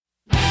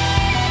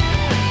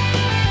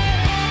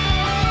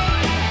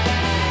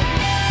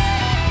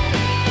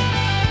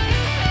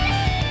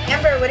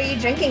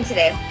drinking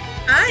today?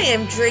 I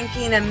am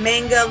drinking a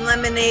mango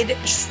lemonade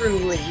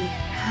Truly.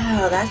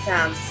 Oh, that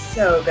sounds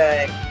so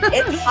good.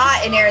 It's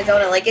hot in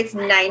Arizona. Like, it's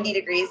 90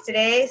 degrees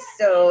today,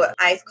 so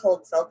ice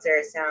cold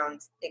seltzer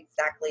sounds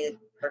exactly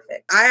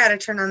perfect. I had to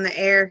turn on the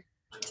air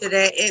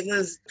today. It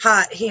was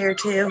hot here,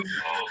 too.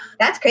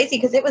 That's crazy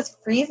because it was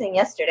freezing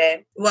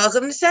yesterday.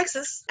 Welcome to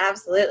Texas.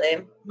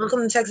 Absolutely.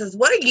 Welcome to Texas.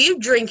 What are you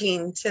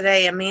drinking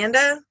today,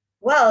 Amanda?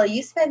 Well,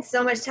 you spent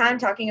so much time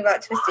talking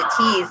about twisted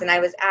teas, and I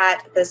was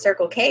at the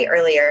Circle K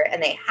earlier, and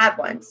they had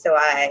one. So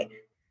I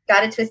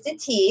got a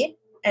twisted tea,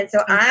 and so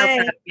I'm so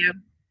proud of you.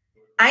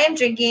 I am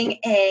drinking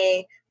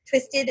a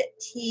twisted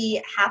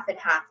tea half and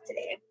half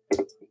today.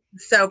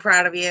 So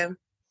proud of you.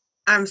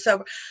 I'm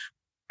so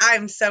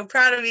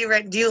proud of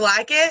you. Do you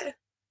like it?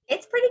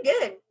 It's pretty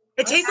good.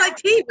 It tastes like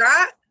tea,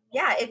 right?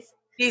 Yeah, it's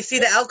Do you see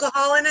the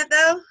alcohol in it,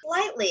 though?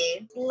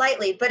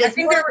 slightly, but it's I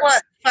think more, they're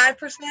what,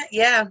 5%?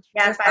 Yeah.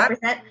 Yeah,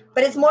 5%.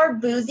 But it's more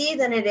boozy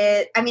than it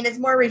is. I mean, it's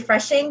more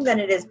refreshing than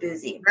it is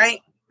boozy.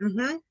 Right.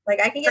 Mm-hmm.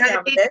 Like, I can get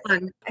down with this.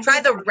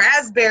 Try the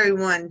raspberry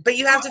one, but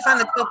you have to find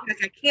the 12-pack.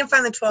 I can't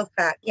find the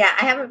 12-pack. Yeah,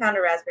 I haven't found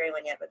a raspberry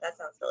one yet, but that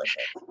sounds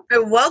delicious.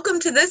 So welcome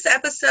to this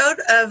episode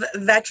of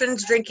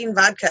Veterans Drinking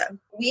Vodka.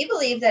 We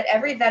believe that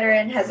every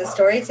veteran has a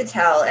story to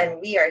tell, and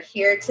we are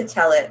here to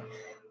tell it.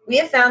 We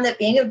have found that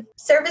being a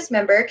service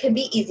member can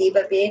be easy,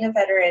 but being a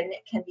veteran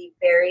can be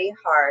very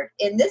hard.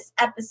 In this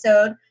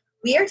episode,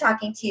 we are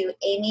talking to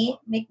Amy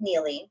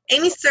McNeely.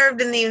 Amy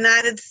served in the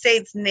United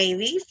States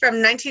Navy from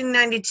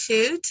 1992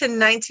 to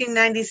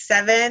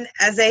 1997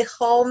 as a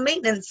hull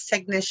maintenance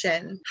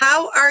technician.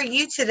 How are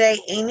you today,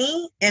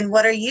 Amy? And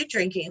what are you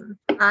drinking?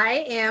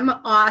 I am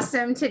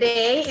awesome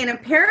today, and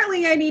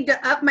apparently I need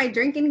to up my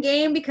drinking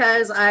game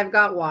because I've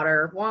got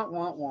water. Wah,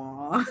 wah,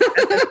 wah.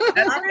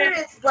 Water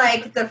is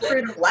like the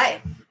fruit of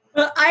life.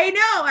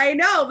 I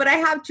know, but I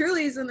have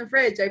Trulies in the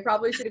fridge. I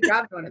probably should have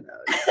grabbed one of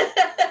those.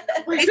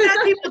 We've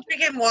had people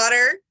drinking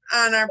water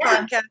on our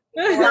podcast.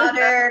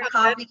 Water,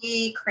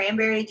 coffee,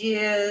 cranberry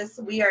juice.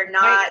 We are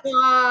not. White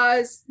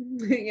Claws,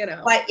 you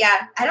know.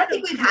 Yeah, I don't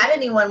think we've had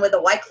anyone with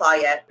a White Claw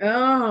yet.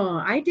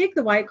 Oh, I dig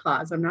the White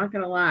Claws. I'm not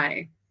going to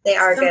lie. They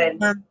are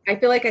good. I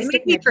feel like I They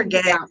stick make me my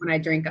forget. teeth out when I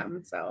drink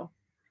them. So.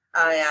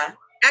 Oh, yeah.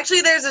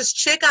 Actually, there's this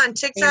chick on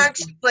TikTok,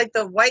 she's like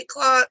the White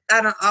Claw. I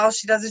don't know, all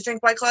she does is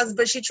drink White Claws,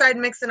 but she tried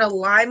mixing a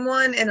lime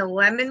one and a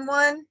lemon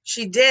one.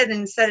 She did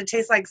and said it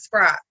tastes like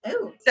Sprott.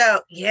 Ooh.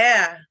 So,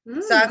 yeah.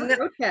 So I'm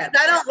gonna, I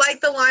don't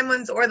like the lime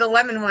ones or the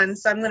lemon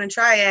ones, so I'm going to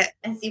try it.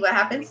 And see what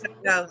happens?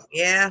 So,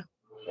 yeah.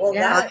 Well,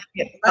 Yeah.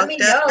 let me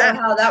know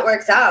how that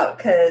works out,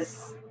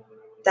 because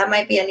that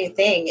might be a new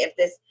thing if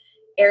this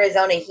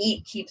Arizona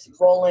heat keeps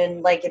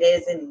rolling like it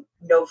is in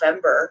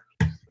November.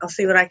 I'll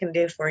see what I can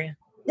do for you.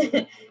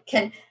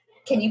 Can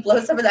you blow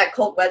some of that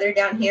cold weather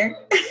down here?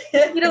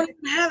 We don't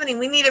have any.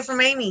 We need it from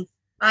Amy.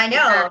 I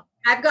know.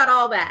 I've got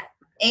all that.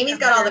 Amy's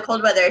got all the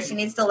cold weather. She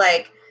needs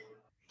to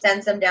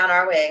send some down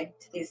our way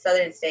to these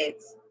southern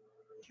states.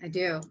 I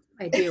do.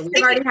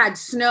 We've already had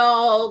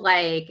snow.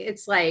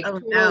 It's like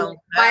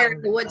fire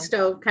at the wood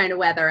stove kind of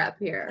weather up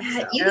here. Yeah,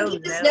 So. you can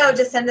keep the snow.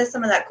 Just send us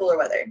some of that cooler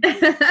weather.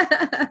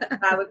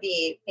 That would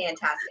be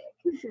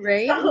fantastic.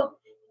 Right? So,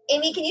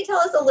 Amy, can you tell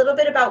us a little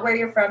bit about where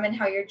you're from and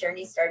how your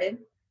journey started?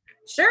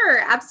 Sure,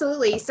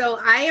 absolutely. So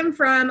I am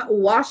from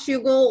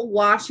Washougal,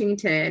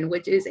 Washington,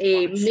 which is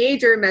a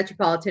major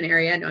metropolitan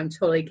area. No, I'm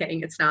totally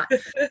kidding. It's not.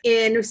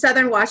 In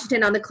southern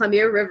Washington on the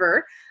Columbia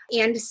River.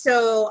 And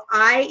so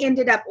I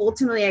ended up,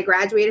 ultimately, I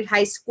graduated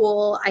high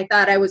school. I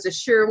thought I was a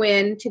sure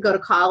win to go to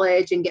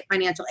college and get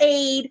financial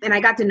aid. And I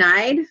got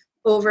denied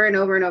over and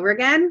over and over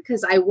again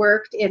because I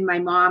worked and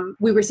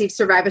we received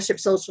survivorship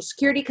Social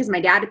Security because my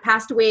dad had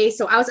passed away.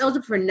 So I was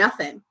eligible for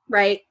nothing,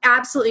 right?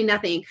 Absolutely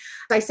nothing.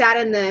 So I sat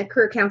in the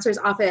career counselor's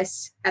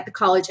office at the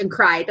college and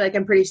cried.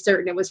 I'm pretty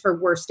certain it was her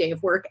worst day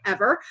of work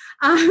ever.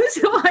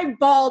 So I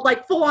bawled,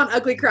 full on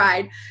ugly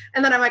cried.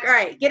 And then I'm like, all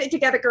right, get it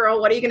together,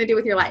 girl. What are you going to do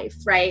with your life,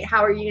 right?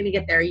 How are you going to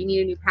get there? You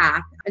need a new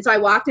path. And so I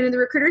walked into the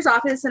recruiter's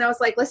office and I was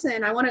like,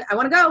 listen, I want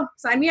to go.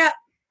 Sign me up.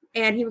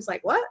 And he was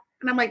like, what?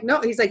 And I'm like, no.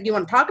 He's like, you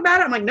want to talk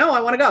about it? I'm like, no,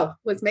 I want to go.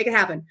 Let's make it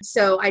happen.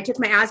 So I took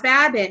my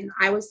ASVAB and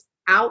I was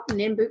out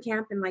and in boot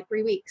camp in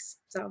 3 weeks.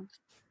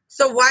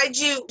 So why'd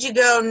you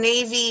go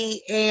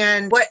Navy,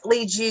 and what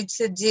leads you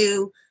to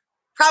do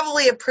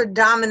probably a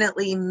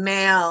predominantly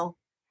male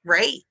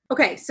rate?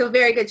 Okay, so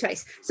very good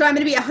choice. So I'm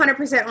going to be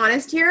 100%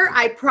 honest here.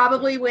 I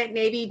probably went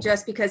Navy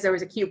just because there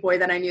was a cute boy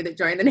that I knew that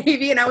joined the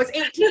Navy, and I was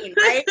 18, right?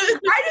 I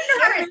didn't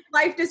know how to make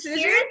life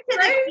decisions. Here's to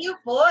the cute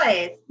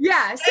boys.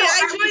 Yeah. So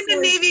I joined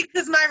the Navy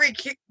because my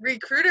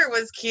recruiter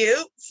was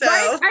cute. So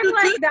right? I'm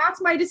like, that's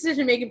my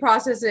decision-making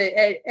process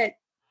at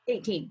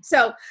 18.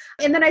 So,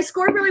 and then I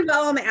scored really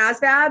well on the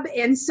ASVAB.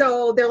 And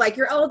so they're like,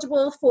 you're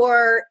eligible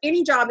for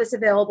any job that's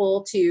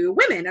available to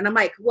women. And I'm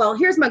like, well,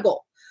 here's my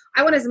goal.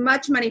 I want as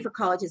much money for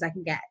college as I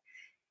can get.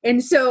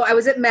 And so I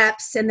was at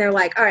MEPS and they're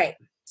like, all right,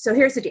 so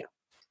here's the deal.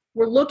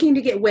 we're looking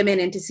to get women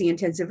into sea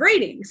intensive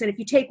ratings. And if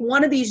you take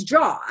one of these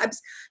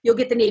jobs, you'll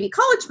get the Navy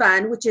College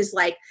Fund, which is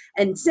like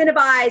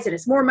incentivized and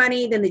it's more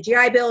money than the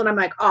GI Bill. And I'm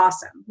like,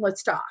 awesome,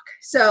 let's talk.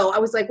 So I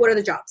was like, what are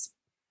the jobs?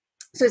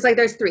 So it's like,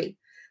 there's 3.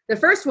 The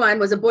first one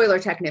was a boiler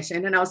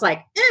technician. And I was like,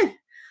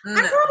 I'm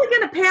probably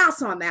going to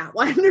pass on that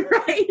one,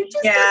 right?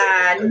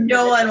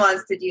 No one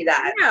wants to do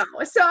that. No.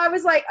 So I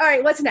was like, all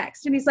right, what's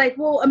next? And he's like,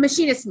 well, a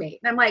machinist mate.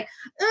 And I'm like,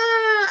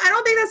 I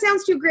don't think that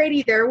sounds too great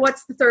either.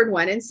 What's the third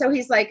one? And so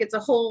he's like, it's a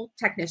hull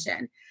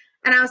technician.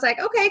 And I was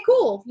like, okay,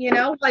 cool.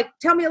 Like,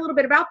 tell me a little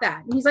bit about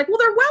that. And he's like, well,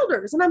 they're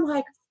welders. And I'm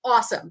like,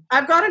 awesome.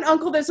 I've got an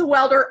uncle that's a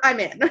welder. I'm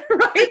in,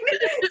 right?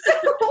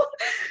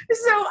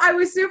 So I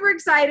was super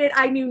excited.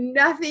 I knew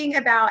nothing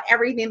about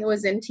everything that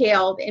was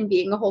entailed in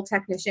being a hull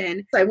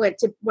technician. So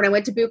when I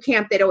went to boot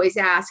camp, they'd always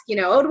ask,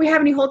 do we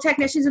have any hull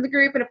technicians in the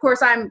group? And of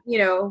course I'm,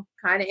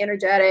 kind of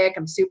energetic.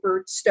 I'm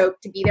super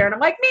stoked to be there. And I'm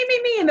like,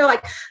 me. And they're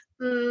like,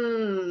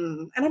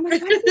 and I'm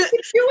like, why do you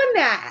keep doing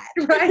that?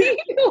 Right?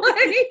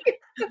 Like,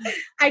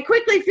 I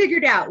quickly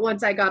figured out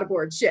once I got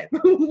aboard ship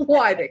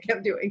why they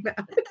kept doing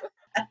that.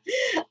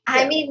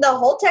 I mean, the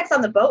whole techs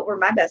on the boat were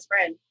my best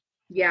friend.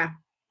 Yeah.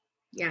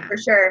 For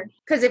sure.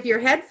 Because if your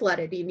head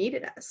flooded, you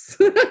needed us.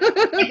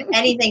 If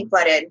anything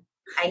flooded,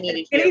 I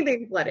needed you.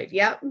 Anything flooded,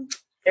 yep.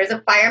 There's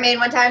a fire main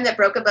one time that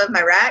broke above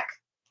my rack.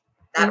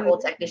 That whole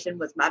technician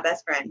was my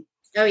best friend.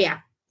 Oh, yeah.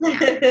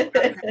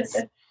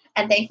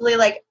 And thankfully,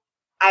 like,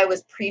 I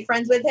was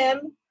pre-friends with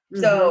him.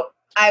 So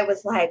I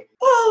was like,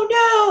 oh,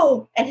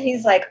 no. And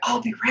he's like,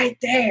 I'll be right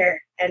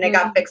there. And it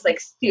got fixed, like,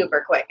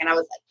 super quick. And I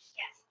was like,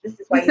 yes, this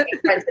is why you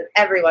make friends with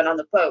everyone on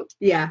the boat.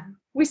 Yeah.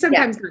 We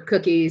sometimes get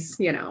cookies,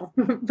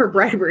 for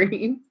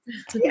bribery.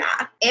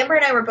 Yeah. Amber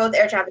and I were both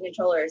air traffic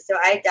controllers. So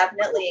I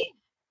definitely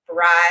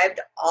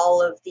bribed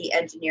all of the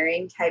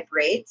engineering type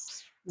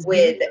rates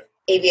with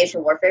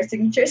aviation warfare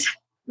signatures.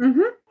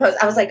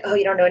 I was like, oh,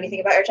 you don't know anything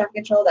about air traffic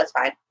control? That's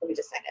fine. Let me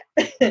just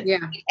sign it. Yeah.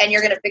 And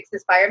you're going to fix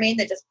this fire main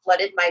that just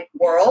flooded my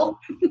world?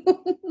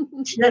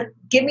 Just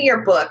give me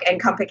your book and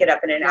come pick it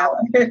up in an hour.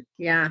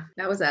 Yeah,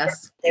 that was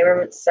us. They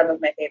were some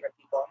of my favorite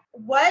people.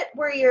 What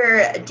were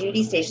your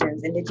duty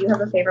stations, and did you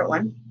have a favorite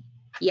one?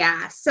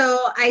 Yeah,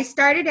 so I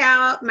started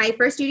out, my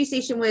first duty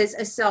station was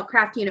Assault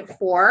Craft Unit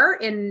 4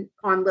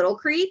 on Little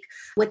Creek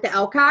with the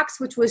Elcocks,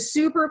 which was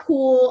super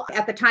cool.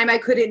 At the time, I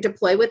couldn't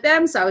deploy with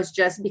them, so I was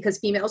just, because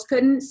females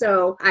couldn't,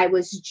 so I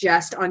was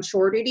just on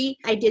shore duty.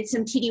 I did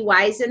some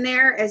TDYs in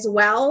there as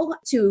well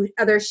to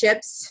other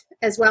ships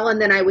as well,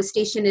 and then I was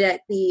stationed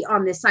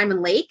on the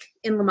Simon Lake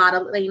in La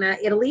Maddalena,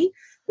 Italy,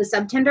 the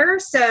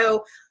subtender.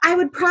 So I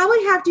would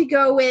probably have to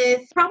go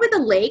with probably the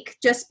lake,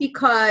 just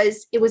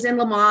because it was in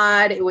La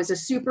Mod. It was a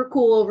super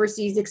cool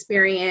overseas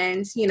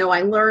experience.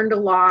 I learned a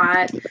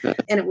lot,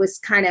 and it was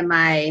kind of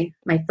my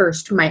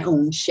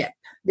own ship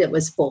that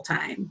was full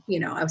time.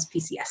 I was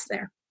PCS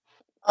there.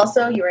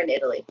 Also, you were in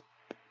Italy.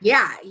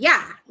 Yeah,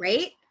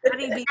 right?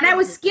 And I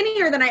was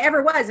skinnier than I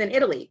ever was in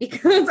Italy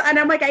and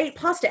I'm like, I ate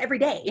pasta every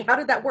day. How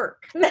did that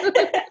work?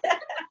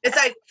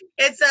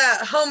 It's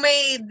a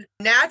homemade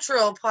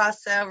natural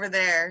pasta over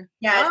there.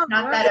 Yeah, it's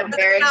not that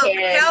American.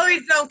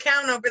 Calories don't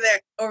count over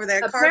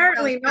there.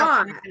 Apparently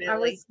not.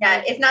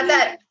 It's not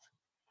that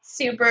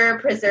super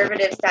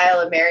preservative style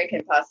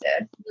American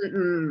pasta.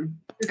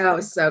 Oh,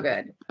 so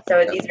good. So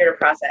it's easier to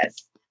process.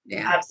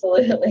 Yeah,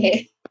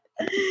 absolutely.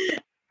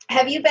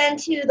 Have you been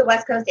to the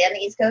West Coast and the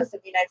East Coast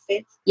of the United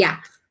States? Yeah.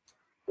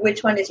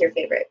 Which one is your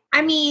favorite?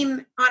 I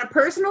mean, on a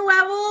personal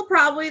level,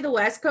 probably the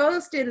West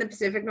Coast and the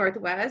Pacific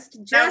Northwest.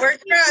 That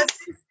works for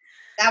us.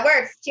 That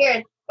works.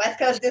 Cheers. West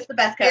Coast is the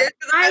best coast.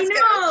 I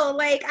know.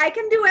 Like, I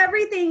can do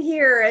everything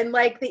here. And,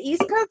 like, the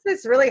East Coast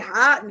is really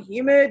hot and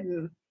humid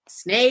and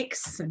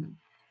snakes and,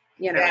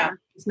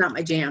 it's not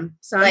my jam.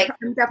 So like,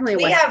 I'm definitely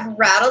we have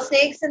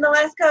rattlesnakes in the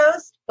West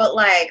Coast, but,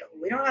 like,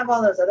 we don't have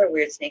all those other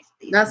weird snakes.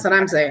 That's what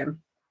I'm saying.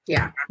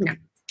 Yeah. No.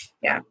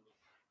 Yeah.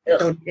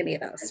 Don't do any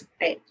of those.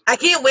 Right. I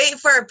can't wait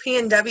for a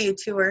PNW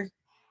tour.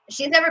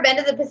 She's never been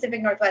to the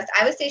Pacific Northwest.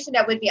 I was stationed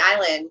at Whidbey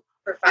Island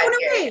for 5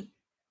 years.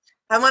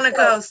 I want to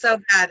go so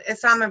bad.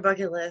 It's on my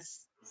bucket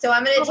list. So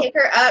I'm going to take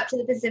her up to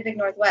the Pacific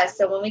Northwest.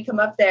 So when we come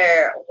up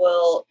there,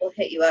 we'll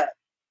hit you up.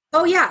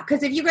 Oh, yeah,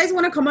 because if you guys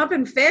want to come up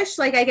and fish,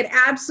 like, I could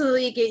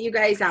absolutely get you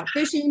guys out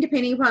fishing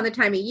depending upon the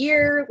time of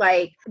year.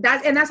 Like,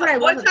 that's what I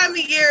love. What time of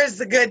year is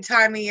the good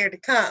time of year to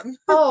come?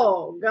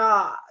 Oh,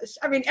 gosh.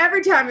 I mean,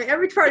 every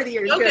part of the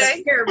year is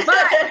good here.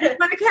 But if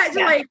I catch,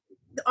 like,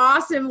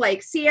 awesome,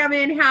 like,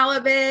 salmon,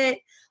 halibut,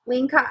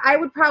 lingcod, I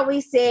would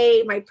probably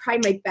say my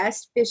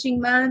best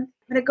fishing month.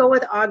 I'm going to go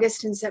with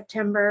August and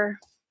September.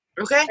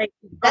 Okay. Like,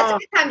 that's a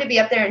good time to be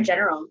up there in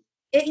general.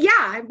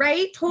 Yeah,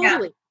 right?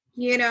 Totally.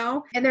 Yeah.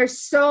 And there's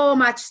so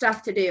much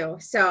stuff to do.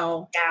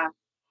 So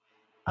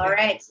all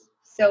right.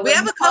 So we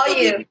have a couple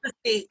people to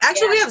see.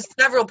 Actually, we have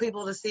several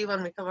people to see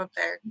when we come up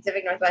there.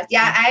 Pacific Northwest.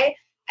 Yeah,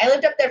 I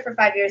lived up there for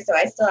 5 years, so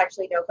I still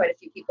actually know quite a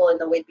few people in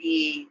the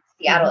Whidbey,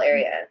 Seattle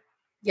area.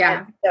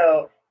 Yeah. And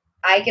so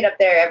I get up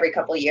there every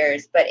couple of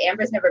years, but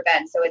Amber's never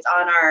been, so it's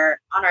on our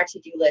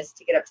to-do list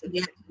to get up to the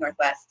Pacific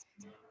Northwest.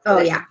 so Oh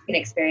that yeah. she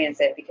can experience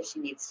it because she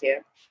needs to.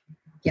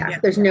 Yeah. Yeah.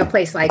 There's no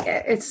place like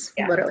it. It's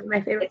literally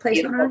my favorite It's place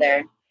on beautiful earth.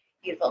 there.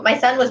 Beautiful. My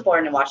son was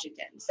born in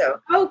Washington, so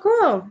Oh,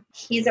 cool.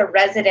 he's a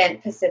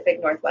resident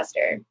Pacific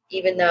Northwester,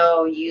 even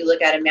though you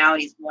look at him now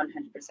and he's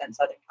 100%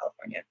 Southern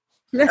California.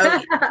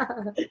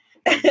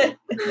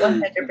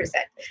 100%.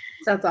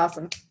 Sounds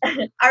awesome.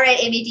 All right,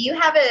 Amy, do you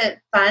have a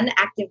fun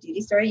active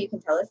duty story you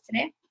can tell us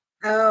today?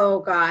 Oh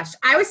gosh,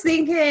 I was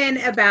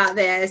thinking about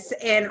this,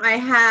 and I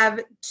have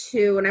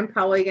two, and I'm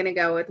probably going to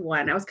go with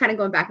one. I was kind of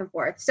going back and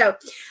forth. So,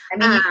 I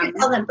mean, you can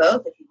tell them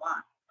both if you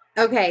want.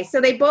 okay, so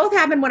they both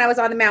happened when I was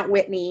on the Mount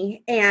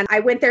Whitney, and I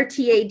went there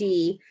TAD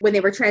when they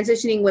were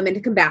transitioning women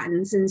to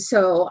combatants, and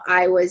so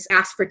I was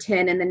asked for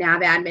 10 in the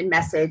NAV admin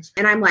message,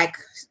 and I'm like,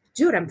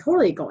 dude, I'm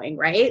totally going,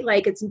 right?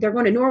 Like they're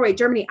going to Norway,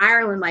 Germany,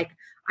 Ireland. Like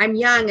I'm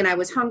young and I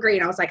was hungry,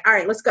 and I was like, all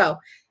right, let's go.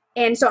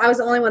 And so I was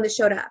the only one that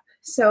showed up.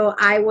 So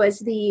I was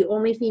the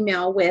only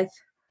female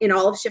in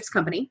all of Schiff's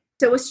company.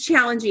 So it was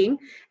challenging.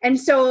 And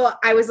so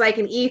I was like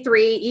an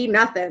E3, E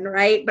nothing,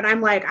 right? But I'm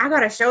like, I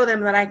got to show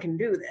them that I can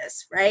do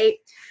this, right?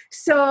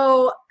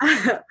 So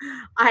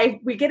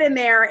we get in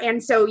there.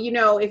 And so,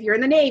 if you're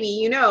in the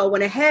Navy,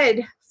 when a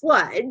head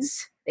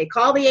floods, they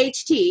call the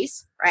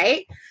HTs,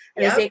 right?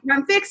 And they say,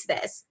 come fix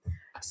this.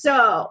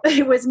 So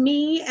it was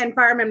me and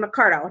Fireman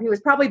McCardo. He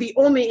was probably the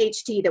only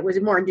HT that was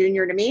more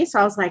junior to me. So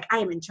I was like, I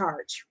am in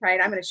charge,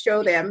 right? I'm going to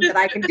show them that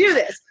I can do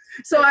this.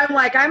 So I'm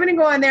like, I'm going to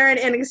go in there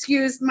and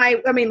excuse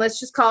let's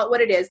just call it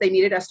what it is. They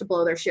needed us to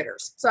blow their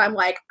shitters. So I'm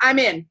like, I'm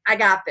in. I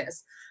got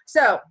this.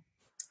 So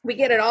we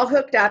get it all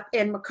hooked up.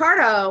 And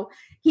McCardo,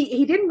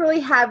 he didn't really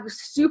have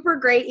super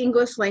great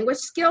English language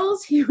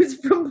skills. He was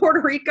from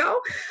Puerto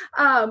Rico.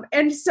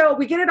 And so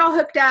we get it all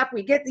hooked up.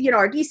 We get,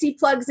 our DC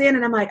plugs in,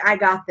 and I'm like, I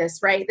got this,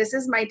 right? This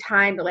is my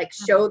time to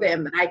show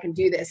them that I can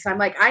do this. So I'm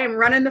like, I am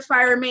running the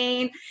fire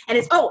main,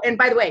 and and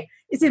by the way,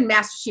 it's in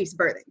Master Chief's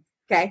berthing.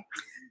 Okay.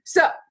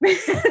 So the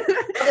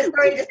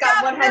story just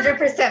got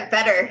 100%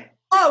 better.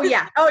 Oh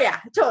yeah,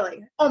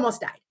 totally.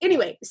 Almost died.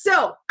 Anyway,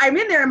 so I'm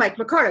in there. I'm like,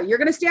 McCardo, you're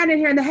gonna stand in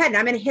here in the head, and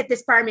I'm gonna hit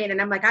this fireman,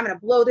 and I'm like, I'm gonna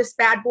blow this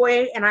bad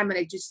boy, and I'm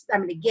gonna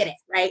get it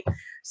right.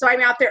 So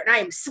I'm out there, and I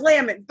am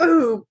slamming,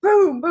 boom,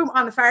 boom, boom,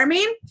 on the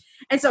fireman.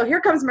 And so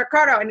here comes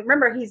McCardo, and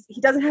remember, he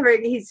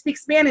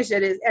speaks Spanish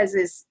as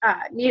his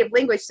native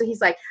language, so he's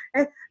like,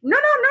 no,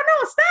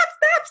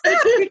 stop.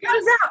 He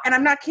comes out, and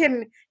I'm not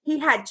kidding. He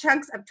had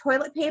chunks of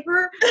toilet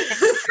paper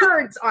and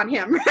turds on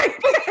him, right?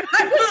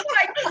 I was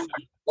like,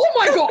 oh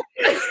my God,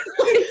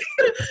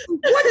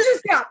 what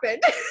just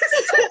happened?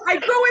 So I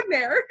go in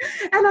there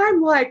and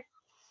I'm like,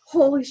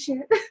 holy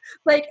shit.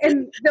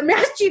 And the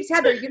Master Chiefs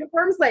had their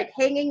uniforms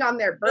hanging on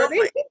their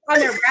berthing, on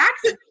their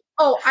racks.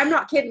 Oh, I'm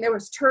not kidding. There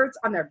was turds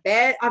on their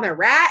bed, on their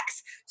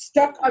racks,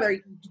 stuck on their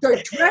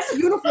dress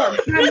uniforms.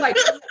 And I'm like,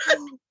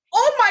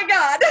 oh my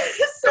God.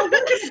 So we're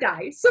going to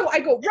die. So I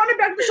go running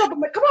back to the shop. I'm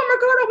like, come on,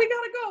 Ricardo, we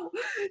got to go.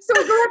 So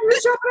I go up to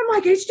the shop, and I'm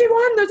like,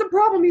 HT1, there's a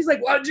problem. He's like,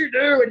 what'd you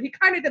do? And he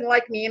kind of didn't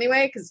like me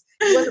anyway, because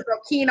he wasn't real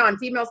keen on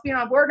females being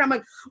on board. And I'm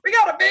like, we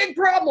got a big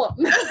problem.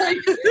 They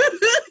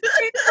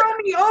throw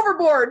me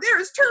overboard.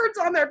 There's turds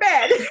on their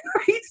bed.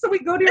 Right? So we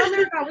go down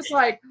there, and I was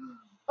like,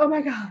 oh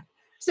my God.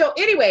 So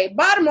anyway,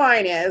 bottom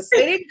line is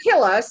they didn't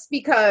kill us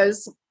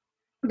because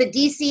the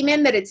DC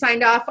men that had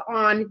signed off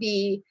on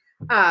the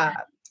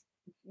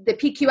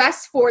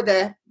PQS for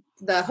the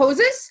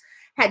hoses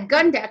had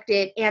gun decked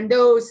it, and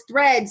those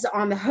threads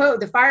on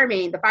the fire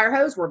main, the fire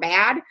hose, were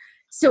bad.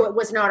 So it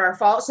was not our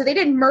fault. So they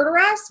didn't murder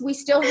us. We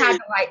still had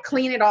to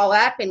clean it all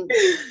up and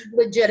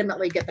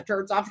legitimately get the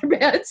turds off their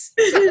beds.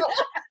 So,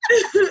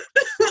 that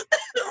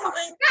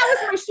was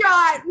my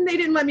shot, and they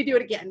didn't let me do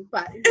it again.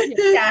 But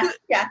yeah.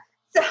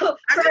 So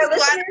I'm just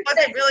glad it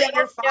wasn't really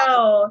your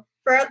fault.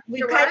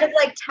 We kind of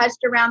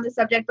touched around the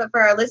subject, but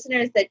for our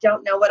listeners that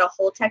don't know what a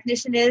hull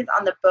technician is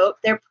on the boat,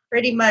 they're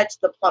pretty much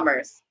the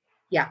plumbers.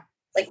 Yeah.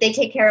 They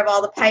take care of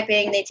all the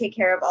piping, they take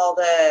care of all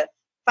the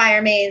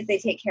fire mains, they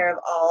take care of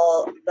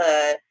all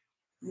the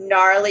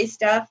gnarly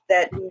stuff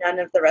that none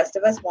of the rest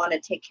of us want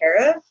to take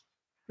care of.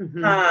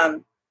 Mm-hmm.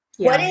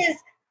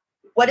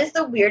 What is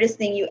the weirdest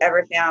thing you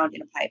ever found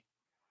in a pipe?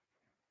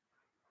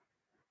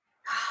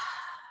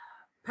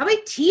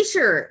 Probably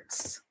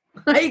T-shirts.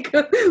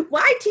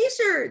 Why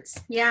T-shirts?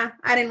 Yeah,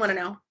 I didn't want to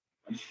know.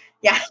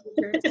 Yeah.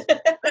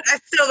 I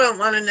still don't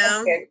want to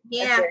know.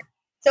 Yeah.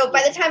 So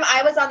by the time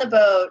I was on the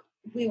boat,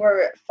 we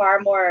were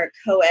far more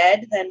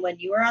co-ed than when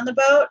you were on the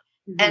boat.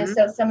 Mm-hmm. And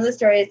so some of the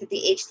stories that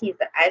the HTs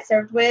that I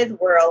served with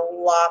were a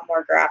lot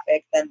more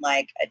graphic than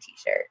a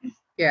T-shirt.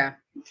 Yeah.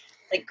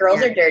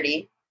 Girls are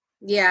dirty.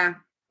 Yeah.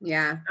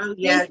 Yeah. Oh,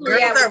 yeah.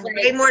 Girls are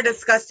way more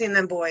disgusting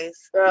than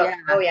boys.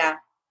 Oh, yeah.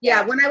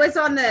 Yeah, when I was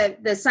on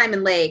the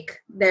Simon Lake,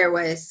 there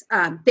was,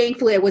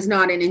 thankfully I was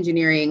not in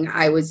engineering.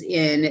 I was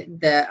in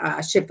the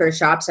shipbuilder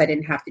shop, so I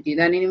didn't have to do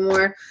that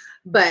anymore.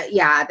 But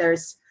yeah,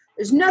 there's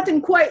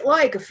nothing quite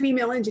like a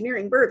female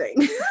engineering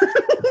berthing.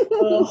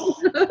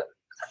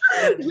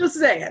 Just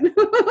saying.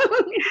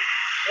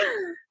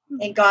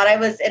 Thank God I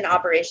was in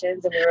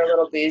operations and we were a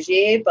little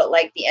bougie, but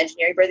the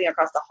engineering berthing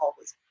across the hall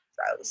was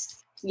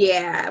gross.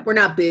 Yeah, we're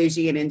not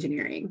bougie in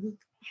engineering.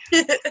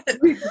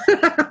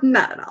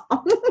 Not at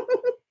all.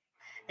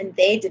 And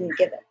they didn't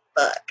give a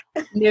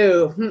fuck.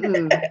 No.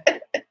 Mm-mm.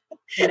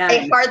 They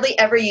None. hardly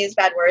ever use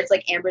bad words.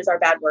 Like Amber's our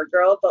bad word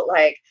girl, but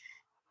like,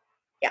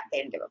 yeah, they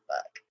didn't give a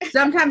fuck.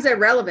 Sometimes they're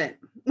relevant.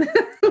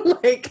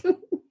 Like,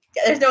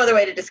 There's no other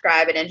way to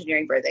describe an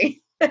engineering birthing.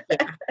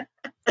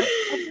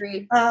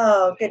 agreed.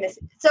 Oh, goodness.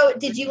 So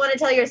did you want to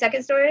tell your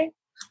second story?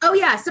 Oh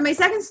yeah. So my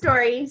second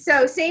story,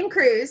 so same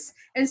cruise.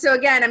 And so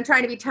again, I'm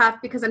trying to be tough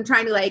because I'm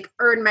trying to like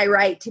earn my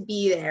right to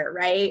be there.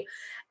 Right.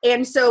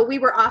 And so we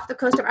were off the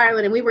coast of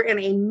Ireland and we were in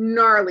a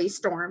gnarly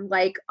storm.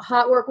 Like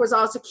hot work was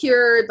all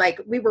secured. Like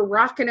we were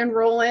rocking and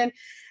rolling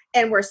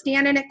and we're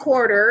standing at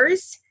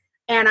quarters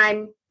and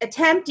I'm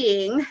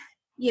attempting,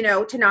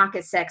 to knock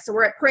at 6. So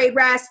we're at parade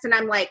rest and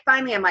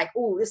finally I'm like,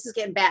 ooh, this is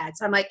getting bad.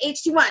 So I'm like,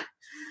 HT1,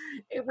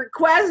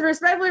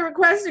 respectfully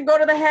request to go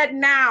to the head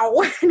now.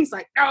 And he's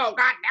like, no, God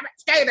damn it,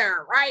 stay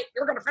there, right?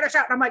 You're going to finish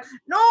out. And I'm like,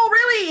 no,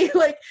 really?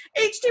 Like,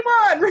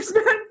 HT1,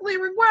 respectfully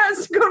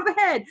request to go to the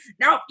head.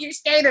 No, you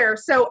stay there.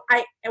 So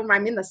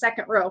I'm in the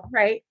second row,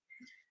 right?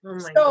 Oh my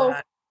So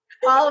God.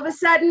 all of a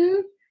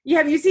sudden,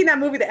 have you seen that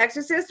movie, The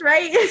Exorcist,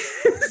 right?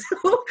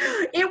 So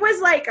it was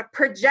like a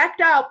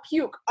projectile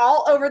puke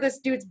all over this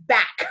dude's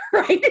back,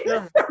 right?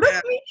 Oh my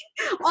God.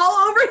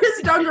 All over his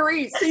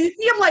dungarees. So you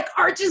see him like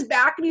arch his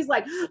back and he's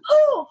like,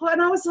 oh,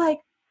 and I was like,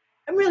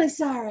 I'm really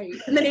sorry.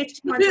 And then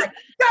HT1's like,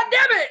 God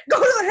damn it, go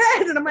to the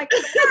head. And I'm like,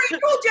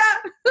 sorry, told ya.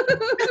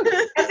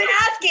 I've been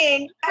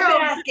asking.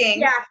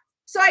 Yeah.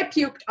 So I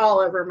puked all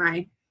over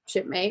my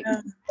shipmate.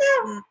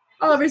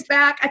 All over his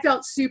back. I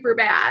felt super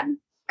bad.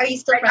 Are you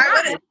still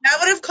That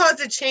would have caused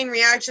a chain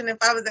reaction if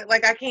I was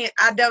like,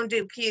 I don't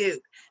do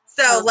puke.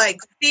 So like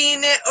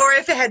seeing it, or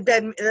if it had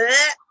been,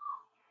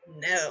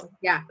 no.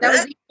 Yeah, that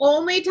was the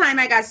only time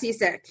I got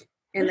seasick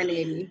in the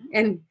Navy,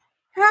 and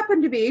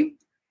happened to be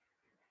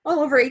all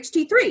over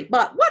HT3,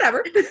 but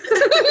whatever.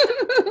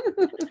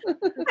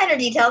 Minor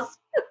details.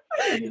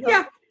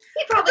 Yeah.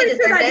 He probably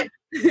deserved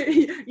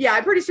it. Yeah,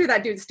 I'm pretty sure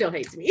that dude still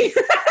hates me.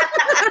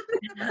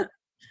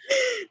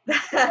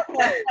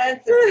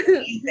 That's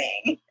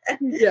amazing.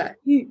 Yeah.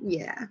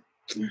 Yeah.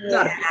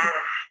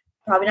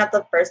 Probably not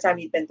the first time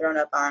you've been thrown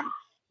up on.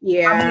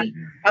 Yeah.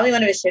 Probably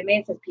one of his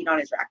shipmates has peed on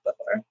his rack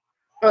before.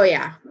 Oh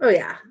yeah.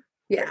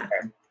 Yeah.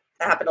 Sure.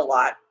 That happened a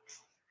lot.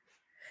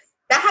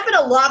 That happened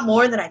a lot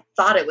more than I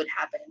thought it would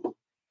happen.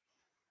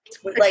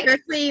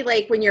 Especially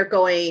like when you're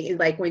going,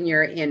 like when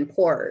you're in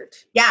port.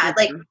 Yeah,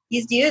 like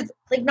these dudes,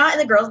 like not in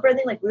the girls'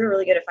 birthing, like we were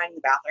really good at finding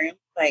the bathroom.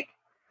 Like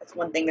that's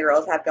one thing the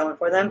girls have going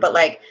for them. But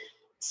like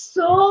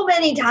so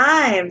many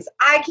times,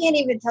 I can't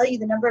even tell you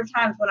the number of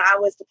times when I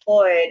was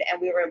deployed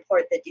and we were in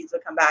port that dudes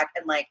would come back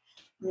and like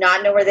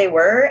not know where they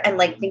were and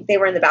like think they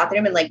were in the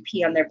bathroom and like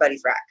pee on their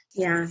buddy's rack.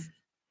 Yeah.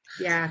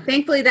 Yeah.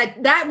 Thankfully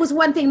that was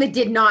one thing that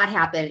did not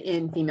happen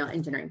in female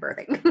engineering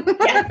birthing.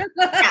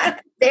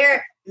 Yeah.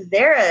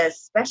 They're a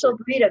special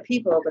breed of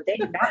people, but they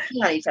do not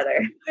pee on each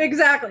other.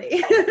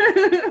 Exactly.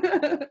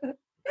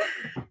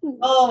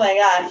 Oh my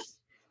gosh.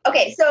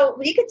 Okay, so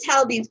we could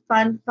tell these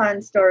fun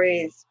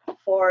stories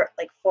for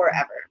like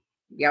forever.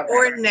 Yep.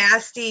 Or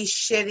nasty,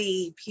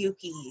 shitty,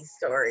 pukey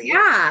stories.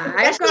 Yeah.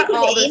 I've Especially got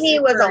all because Amy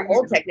was a super-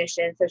 hull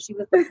technician, so she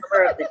was the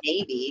cover of the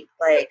Navy.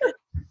 Like,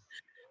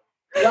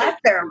 bless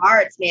their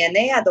hearts, man.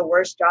 They had the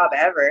worst job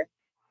ever.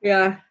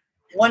 Yeah.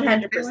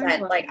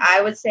 100%. Like,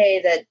 I would say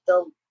that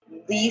the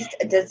least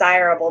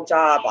desirable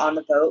job on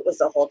the boat was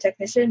the hull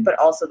technician, but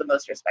also the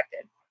most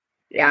respected.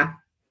 Yeah.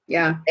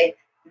 Yeah.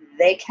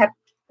 They kept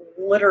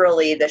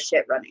literally the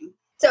shit running.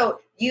 So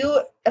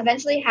you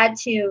eventually had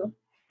to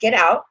get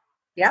out.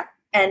 Yep.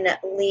 And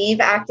leave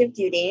active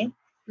duty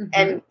Mm-hmm.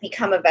 and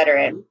become a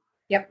veteran.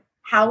 Yep.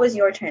 How was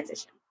your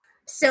transition?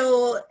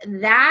 So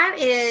that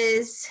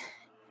is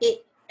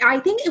it. I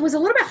think it was a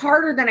little bit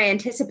harder than I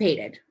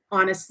anticipated,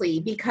 honestly,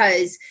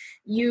 because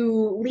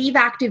you leave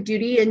active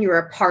duty and you're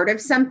a part of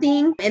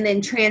something, and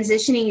then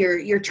transitioning,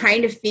 you're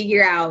trying to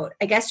figure out,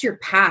 I guess, your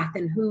path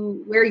and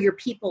where your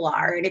people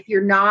are. And if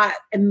you're not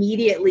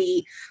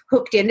immediately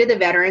hooked into the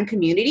veteran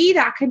community,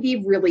 that can be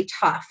really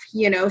tough,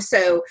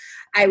 So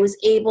I was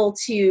able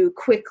to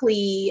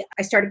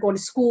I started going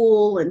to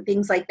school and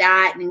things like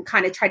that, and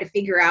kind of try to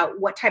figure out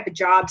what type of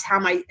jobs,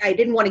 I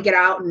didn't want to get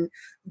out and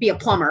be a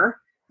plumber,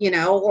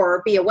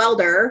 or be a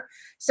welder.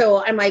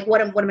 So I'm like,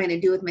 what am I going to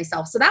do with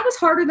myself? So that was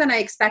harder than I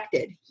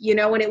expected,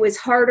 and it was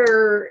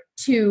harder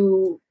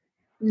to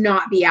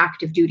not be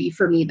active duty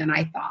for me than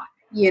I thought,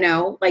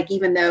 like,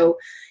 even though,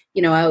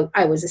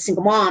 I was a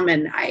single mom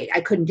and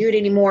I couldn't do it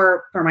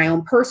anymore for my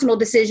own personal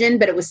decision,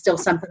 but it was still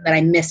something that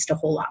I missed a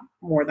whole lot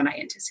more than I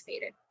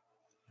anticipated.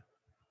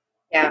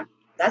 Yeah,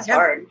 that's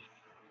hard.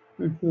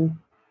 Mm-hmm.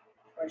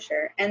 For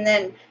sure. And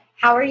then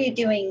how are you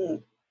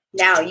doing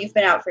now? You've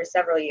been out for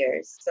several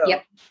years. So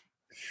Yep.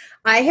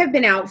 I have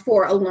been out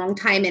for a long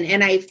time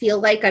and I feel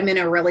like I'm in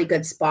a really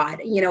good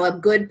spot. You know, a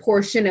good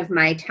portion of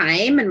my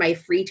time and my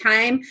free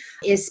time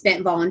is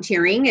spent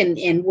volunteering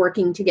and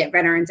working to get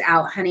veterans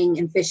out hunting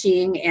and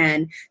fishing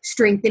and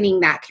strengthening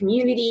that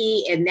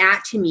community. And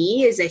that to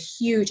me is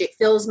it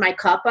fills my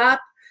cup up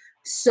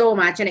so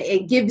much. And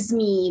it gives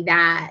me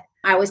that.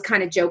 I always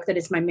kind of joke that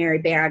it's my merry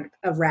bag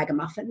of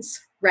ragamuffins,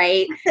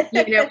 right?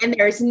 You know, and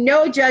there's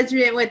no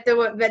judgment with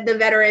the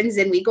veterans,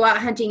 and we go out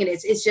hunting, and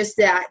it's just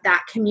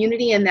that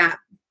community and that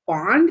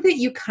bond that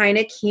you kind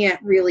of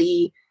can't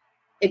really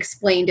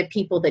explain to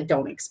people that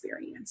don't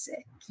experience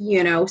it,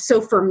 you know? So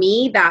for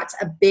me, that's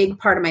a big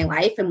part of my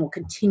life and will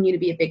continue to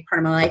be a big part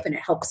of my life, and it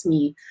helps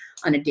me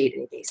on a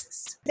day-to-day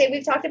basis.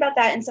 We've talked about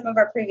that in some of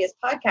our previous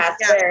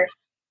podcasts where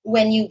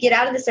when you get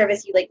out of the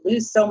service, you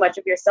lose so much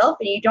of yourself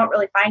and you don't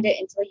really find it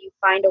until you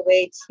find a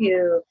way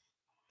to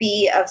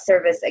be of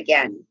service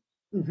again.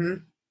 Mm-hmm.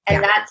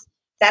 And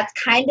that's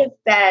kind of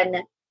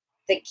been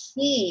the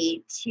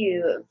key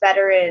to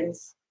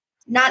veterans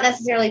not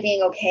necessarily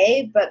being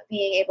okay, but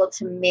being able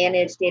to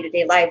manage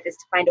day-to-day life is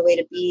to find a way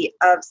to be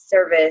of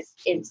service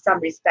in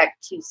some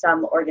respect to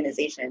some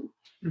organization.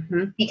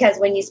 Mm-hmm. Because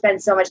when you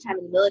spend so much time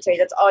in the military,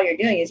 that's all you're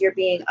doing is you're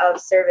being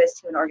of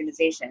service to an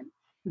organization.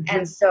 Mm-hmm.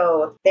 And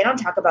so they don't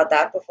talk about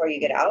that before you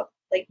get out.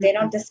 They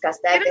don't discuss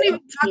that. They don't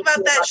even talk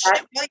about that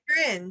shit while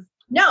you're in.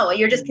 No,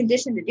 you're just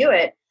conditioned to do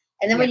it.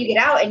 And then when you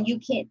get out and you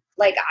can't,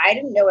 I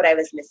didn't know what I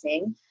was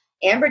missing.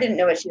 Amber didn't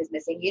know what she was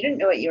missing. You didn't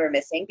know what you were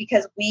missing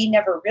because we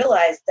never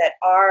realized that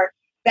our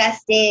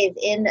best days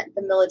in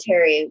the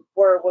military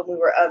were when we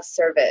were of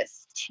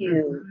service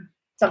to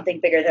something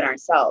bigger than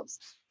ourselves.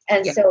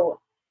 And so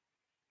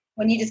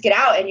when you just get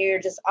out and you're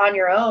just on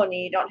your own and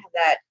you don't have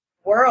that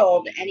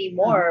world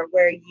anymore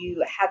where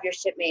you have your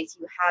shipmates,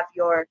 you have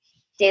your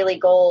daily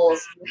goals,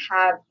 you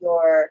have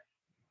your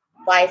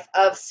life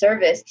of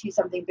service to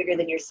something bigger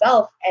than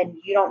yourself, and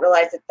you don't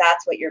realize that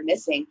that's what you're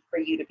missing for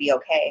you to be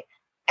okay.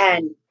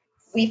 And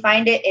we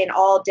find it in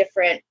all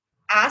different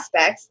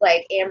aspects.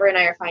 Like Amber and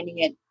I are finding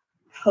it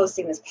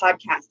hosting this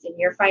podcast, and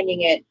you're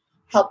finding it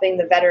helping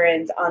the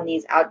veterans on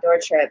these outdoor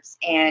trips.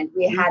 And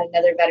we had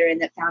another veteran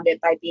that found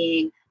it by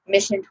being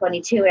Mission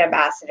 22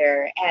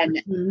 ambassador.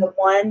 And the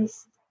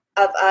ones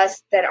of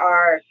us that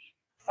are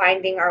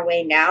finding our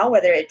way now,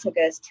 whether it took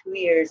us 2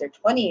 years or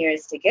 20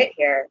 years to get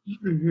here,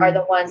 are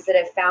the ones that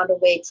have found a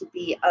way to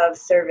be of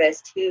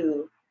service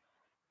to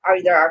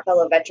either our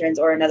fellow veterans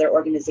or another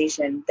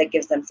organization that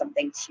gives them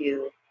something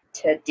to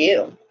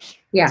do.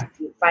 Yeah.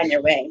 To find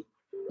their way.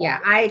 Yeah,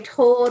 I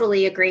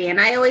totally agree. And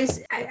I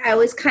always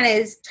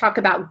kind of talk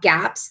about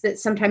gaps, that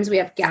sometimes we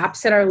have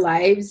gaps in our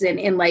lives and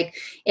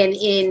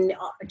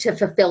to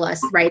fulfill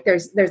us, right?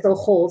 There's the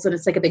holes and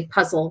it's like a big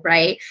puzzle,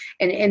 right?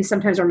 And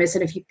sometimes we're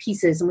missing a few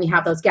pieces and we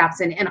have those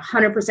gaps, and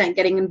 100%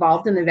 getting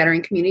involved in the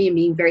veteran community and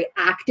being very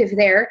active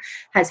there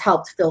has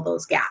helped fill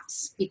those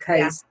gaps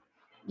because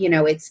you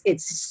know, it's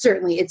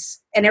certainly,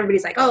 and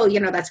everybody's like, oh, you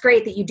know, that's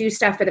great that you do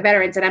stuff for the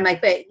veterans. And I'm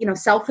like, but, you know,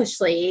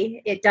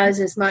 selfishly, it does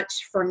as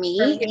much for me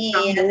if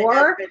not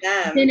more,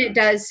 than it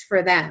does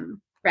for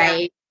them.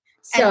 Right.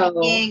 Yeah. So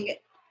being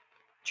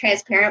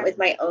transparent with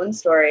my own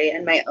story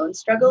and my own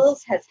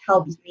struggles has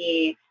helped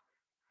me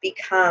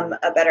become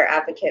a better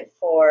advocate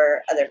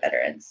for other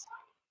veterans.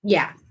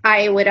 Yeah,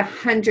 I would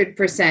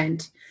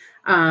 100%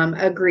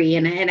 agree.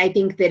 And I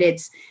think that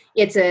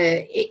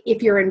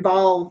if you're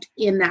involved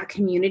in that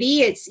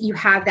community, you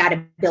have that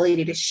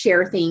ability to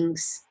share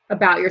things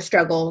about your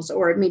struggles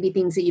or maybe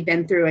things that you've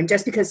been through. And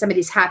just because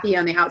somebody's happy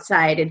on the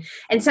outside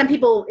and some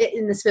people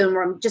in this film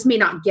room just may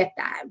not get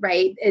that,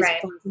 right?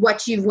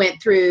 What you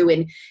went through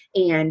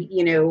and,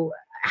 you know,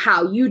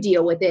 how you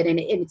deal with it. And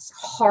it's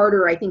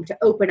harder, I think, to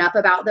open up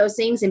about those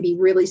things and be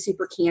really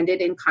super candid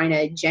and kind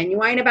of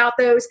genuine about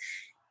those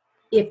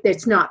if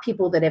it's not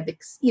people that have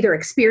either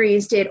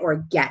experienced it or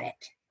get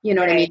it. You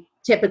know what I mean?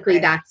 Typically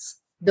that's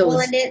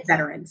those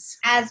veterans.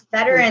 As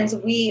veterans,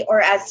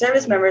 or as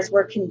service members,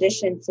 we're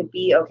conditioned to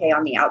be okay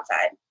on the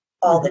outside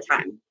all the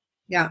time.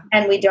 Yeah.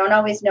 And we don't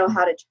always know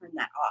how to turn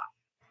that off.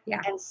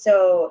 Yeah. And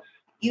so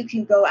you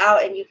can go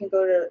out and you can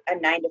go to a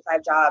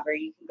 9-to-5 job, or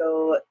you can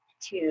go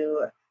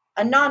to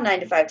a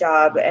non-9-to-5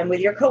 job and with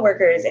your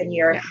coworkers, and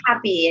you're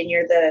happy and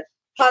you're the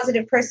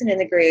positive person in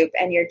the group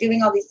and you're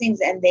doing all these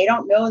things, and they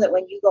don't know that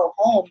when you go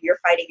home, you're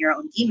fighting your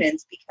own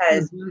demons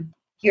because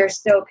you're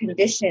so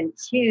conditioned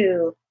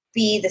to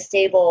be the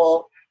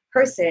stable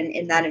person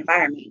in that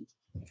environment.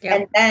 Yep.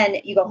 And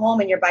then you go home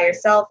and you're by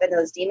yourself and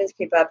those demons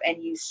creep up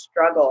and you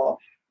struggle.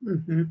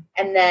 And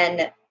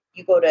then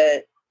you go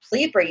to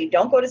sleep or you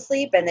don't go to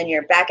sleep, and then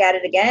you're back at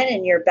it again,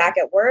 and you're back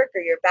at work,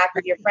 or you're back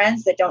with your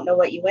friends that don't know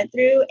what you went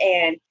through,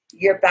 and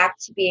you're back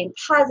to being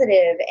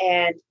positive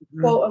and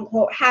quote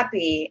unquote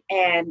happy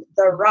and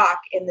the rock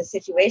in the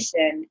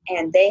situation,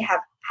 and they have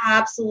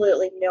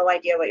absolutely no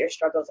idea what your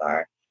struggles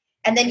are.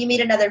 And then you meet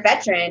another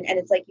veteran and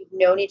it's like you've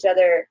known each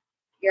other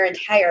your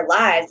entire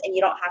lives, and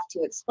you don't have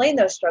to explain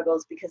those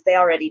struggles because they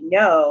already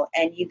know,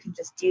 and you can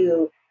just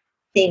do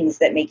things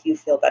that make you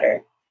feel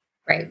better.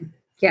 Right.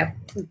 Yeah.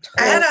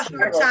 I had a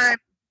hard time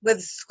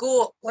with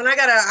school, when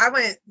I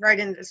went right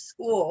into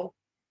school,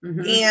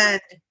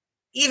 and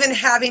even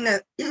having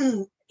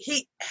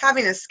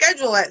having a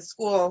schedule at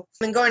school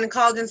and going to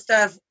college and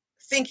stuff,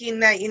 thinking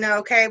that,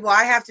 okay, well,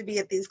 I have to be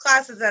at these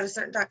classes at a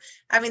certain time,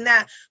 having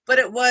that. But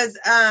it was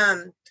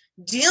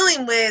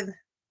dealing with,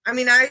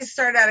 I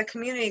started at a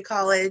community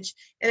college,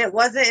 and it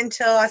wasn't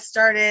until I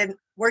started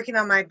working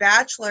on my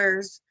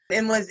bachelor's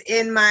and was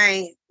in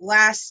my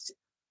last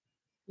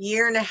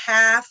year and a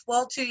half,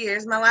 2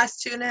 years, my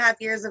last 2.5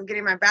 years of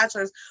getting my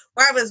bachelor's,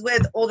 where I was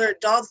with older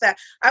adults, that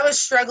I was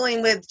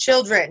struggling with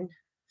children,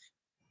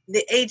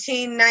 the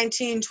 18,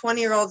 19,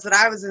 20-year-olds that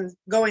I was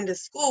going to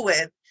school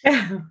with.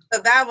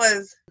 So that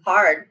was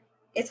hard.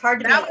 It's hard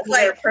to be an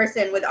older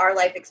person with our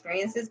life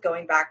experiences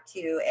going back to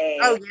a...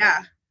 Oh,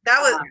 yeah. That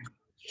was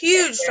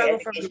huge struggle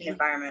for me.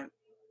 Environment.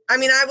 I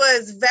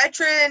was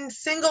veteran,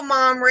 single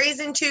mom,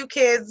 raising 2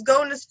 kids,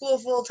 going to school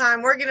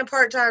full-time, working a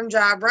part-time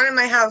job, running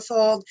my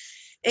household,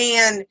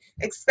 and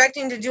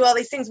expecting to do all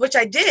these things, which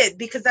I did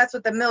because that's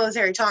what the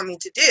military taught me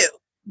to do.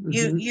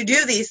 You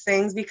do these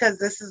things because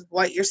this is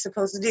what you're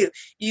supposed to do.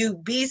 You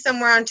be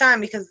somewhere on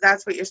time because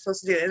that's what you're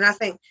supposed to do. And I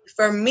think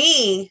for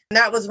me,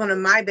 that was one of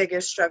my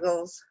biggest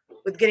struggles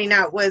with getting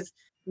out, was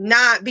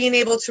not being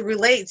able to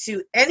relate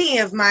to any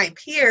of my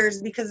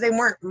peers because they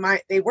weren't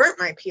my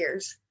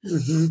peers.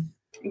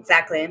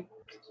 Exactly.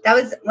 That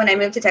was when I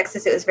moved to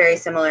Texas. It was very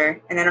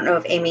similar. And I don't know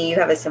if, Amy, you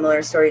have a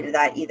similar story to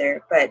that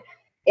either, but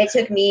it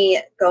took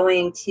me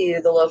going to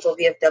the local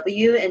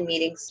VFW and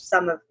meeting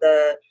some of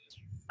the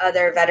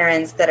other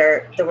veterans that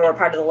were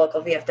part of the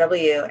local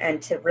VFW,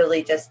 and to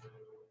really just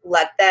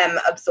let them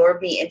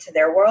absorb me into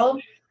their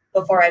world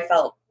before I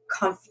felt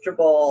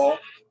comfortable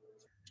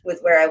with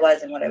where I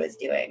was and what I was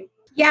doing.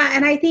 Yeah.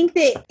 And I think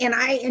and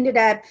I ended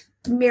up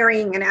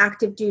marrying an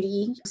active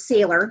duty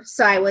sailor.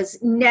 So I was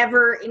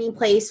never any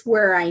place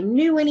where I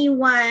knew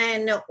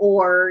anyone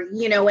or,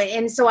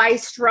 and so I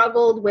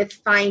struggled with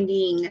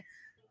finding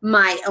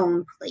my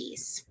own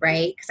place,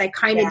 right? Because I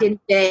kind of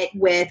didn't fit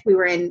we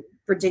were in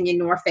Virginia,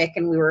 Norfolk,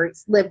 and we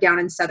lived down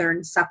in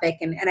southern Suffolk,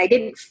 and I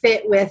didn't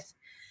fit with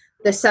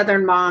the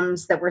southern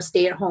moms that were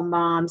stay-at-home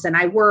moms, and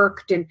I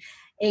worked and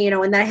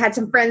then I had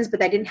some friends,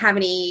 but I didn't have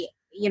any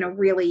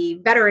really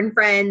veteran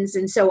friends,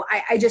 and so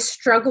I just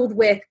struggled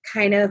with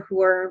kind of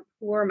who are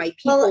my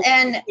people. Well,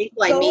 and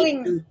I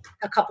made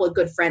a couple of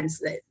good friends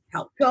that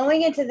helped.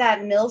 Going into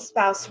that mil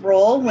spouse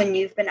role when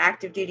you've been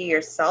active duty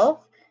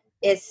yourself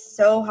is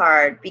so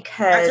hard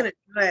because I couldn't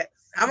do it.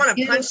 I want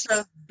to punch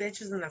those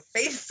bitches in the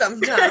face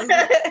sometimes.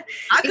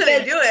 I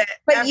couldn't do it.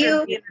 But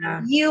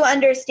you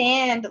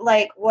understand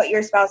like what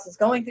your spouse is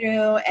going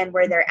through and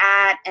where they're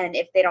at, and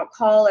if they don't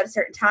call at a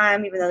certain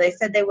time, even though they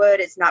said they would,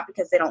 it's not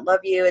because they don't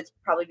love you. It's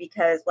probably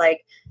because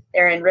like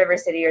they're in River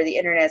City or the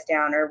internet's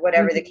down or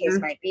whatever the case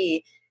might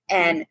be.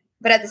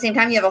 But at the same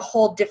time, you have a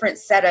whole different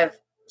set of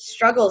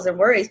struggles and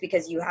worries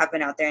because you have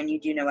been out there and you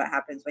do know what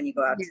happens when you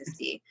go out to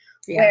sea.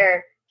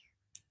 Where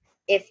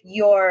if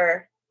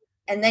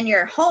and then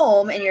you're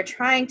home and you're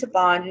trying to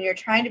bond and you're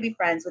trying to be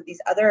friends with these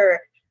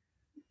other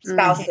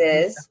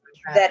spouses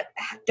that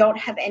don't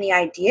have any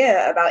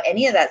idea about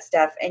any of that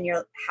stuff. And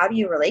how do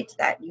you relate to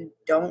that? You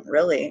don't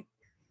really.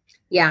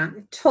 Yeah,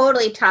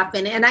 totally tough.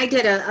 And I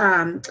did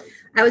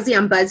I was the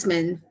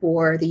ombudsman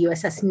for the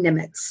USS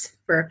Nimitz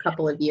for a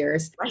couple of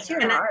years. Bless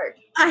your heart.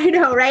 I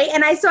know, right?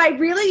 And so I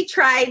really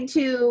tried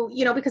to,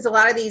 because a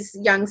lot of these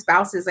young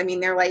spouses,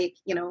 they're like,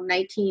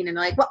 19 and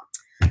they're like, well,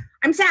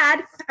 I'm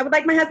sad. I would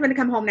like my husband to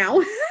come home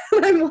now.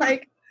 I'm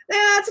like,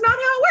 that's not how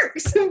it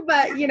works.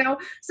 But,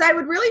 so I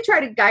would really try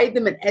to guide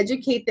them and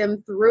educate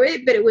them through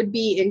it, but it would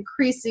be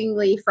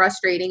increasingly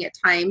frustrating at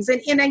times.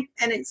 And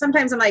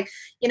sometimes I'm like,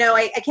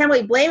 I can't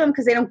really blame them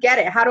because they don't get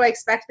it. How do I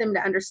expect them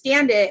to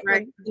understand it?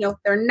 Right. When,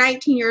 they're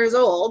 19 years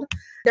old,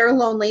 they're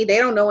lonely, they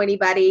don't know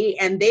anybody,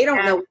 and they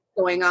don't know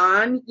going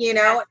on,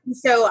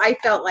 So I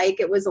felt like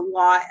it was a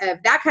lot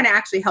of that. Kind of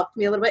actually helped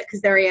me a little bit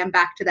because there I am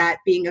back to that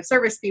being of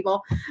service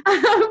people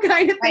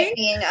kind of thing. Right,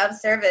 being of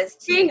service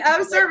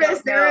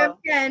there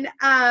again.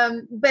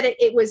 But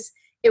it was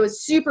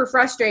super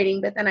frustrating,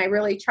 but then I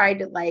really tried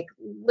to like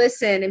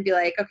listen and be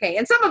like, okay.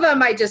 And some of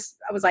them I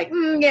was like,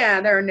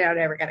 they're not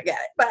ever gonna get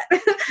it.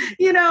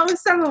 But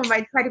some of them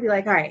I try to be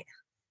like, all right,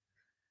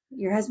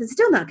 your husband's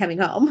still not coming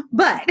home,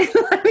 but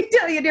let me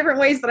tell you different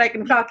ways that I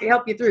can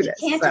help you through this.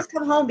 You can't just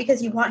come home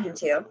because you want him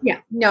to.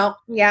 Yeah,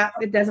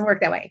 it doesn't work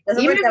that way.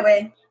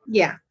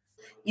 Yeah.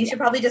 You should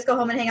probably just go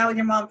home and hang out with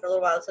your mom for a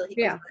little while until he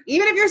comes back.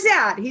 Even if you're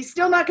sad, he's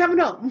still not coming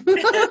home.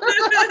 Even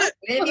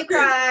if you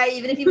cry,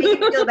 even if you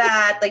make him feel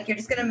bad, like you're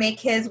just going to make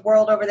his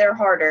world over there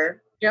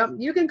harder. Yep.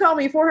 You can call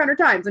me 400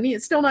 times and he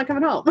is still not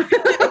coming home.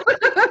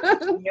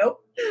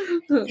 Nope.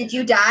 Did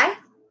you die?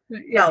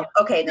 Yeah. No.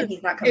 Okay, then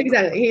he's not coming home.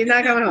 Exactly. He's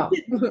not coming home.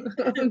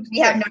 We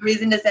have no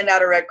reason to send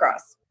out a Red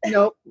Cross.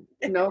 Nope.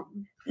 All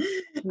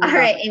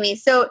right, Amy.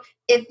 So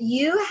if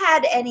you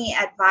had any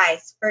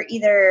advice for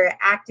either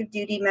active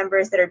duty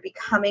members that are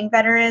becoming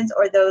veterans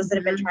or those that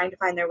have been trying to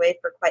find their way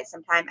for quite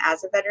some time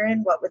as a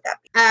veteran, what would that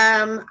be?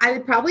 I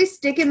would probably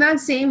stick in that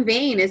same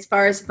vein as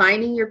far as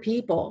finding your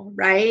people,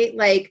 right?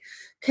 Like,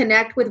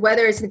 connect with,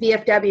 whether it's the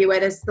VFW,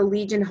 whether it's the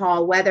Legion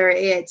Hall, whether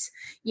it's,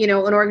 an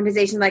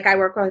organization like I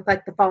work with,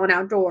 like the Fallen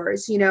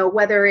Outdoors,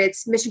 whether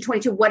it's Mission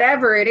 22,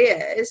 whatever it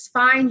is,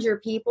 find your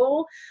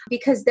people,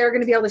 because they're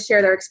going to be able to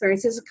share their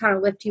experiences and kind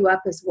of lift you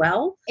up as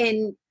well.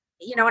 And,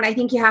 and I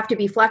think you have to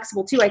be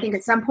flexible too. I think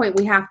at some point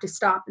we have to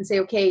stop and say,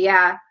 okay,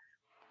 yeah,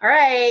 all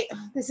right,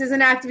 this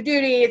isn't active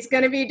duty. It's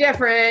going to be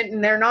different.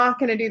 And they're not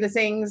going to do the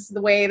things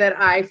the way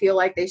that I feel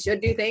like they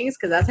should do things,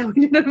 because that's how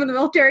we did them in the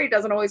military. It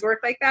doesn't always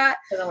work like that.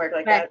 Doesn't work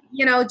like that.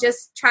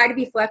 Just try to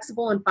be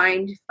flexible and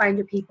find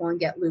your people and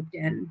get looped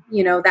in.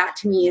 That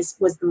to me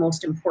was the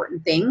most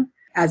important thing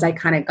as I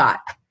kind of got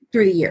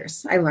through the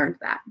years. I learned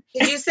that.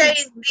 Did you say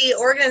the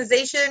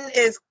organization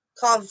is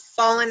called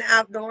Fallen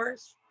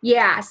Outdoors?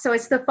 Yeah. So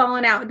it's the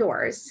Fallen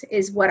Outdoors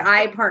is what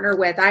I partner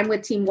with. I'm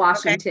with Team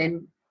Washington.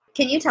 Okay.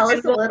 Can you tell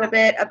us a little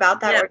bit about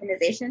that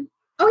organization?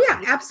 Oh,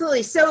 yeah,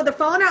 absolutely. So the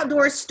Fallen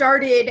Outdoors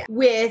started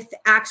with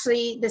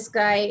actually this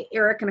guy,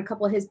 Eric, and a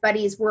couple of his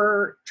buddies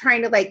were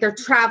trying to they're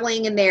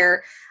traveling and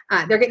they're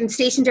getting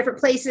stationed different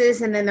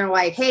places. And then they're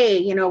like,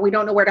 hey, we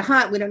don't know where to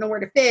hunt. We don't know where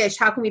to fish.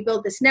 How can we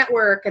build this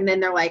network? And then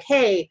they're like,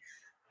 hey,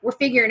 we're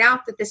figuring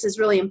out that this is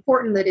really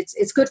important, that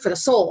it's good for the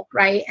soul,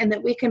 right? And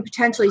that we can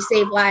potentially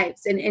save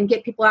lives and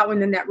get people out when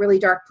they're in that really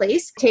dark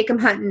place, take them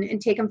hunting and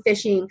take them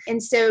fishing.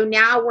 And so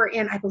now we're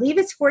in, I believe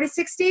it's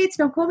 46 states.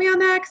 Don't quote me on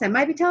that because I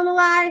might be telling a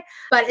lie,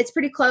 but it's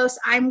pretty close.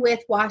 I'm with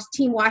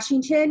Team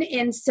Washington.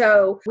 And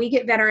so we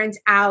get veterans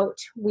out.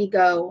 We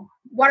go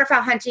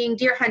waterfowl hunting,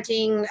 deer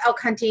hunting, elk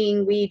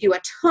hunting. We do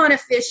a ton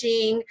of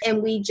fishing,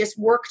 and we just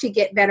work to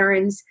get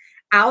veterans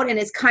out. And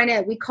it's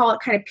we call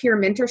it kind of peer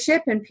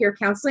mentorship and peer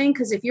counseling.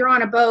 Because if you're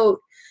on a boat,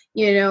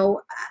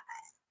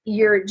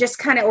 you're just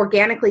kind of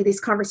organically,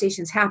 these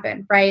conversations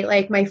happen, right?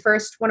 Like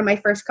one of my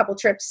first couple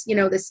trips,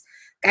 this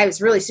guy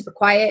was really super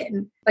quiet,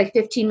 and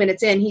 15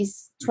 minutes in,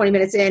 he's 20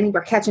 minutes in,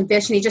 we're catching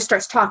fish, and he just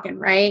starts talking,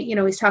 right?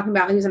 He's talking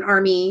about, he was an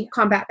Army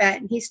combat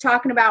vet, and he's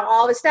talking about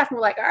all this stuff. And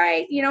we're like, all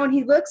right, and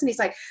he looks and he's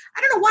like,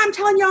 I don't know why I'm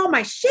telling you all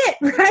my shit,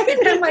 right?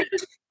 And I'm like,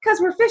 because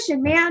we're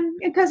fishing, man,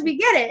 because we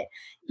get it.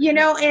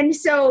 And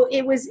so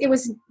it was,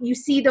 you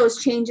see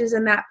those changes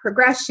in that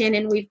progression,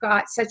 and we've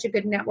got such a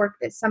good network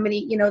that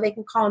somebody, they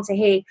can call and say,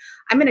 hey,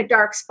 I'm in a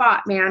dark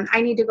spot, man.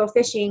 I need to go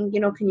fishing.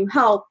 Can you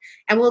help?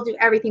 And we'll do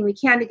everything we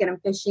can to get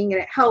them fishing.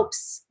 And it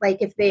helps,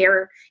 if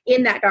they're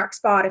in that dark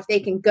spot, if they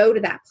can go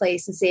to that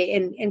place and say,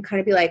 and kind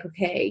of be like,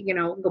 okay,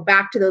 go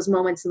back to those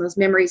moments and those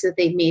memories that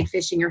they've made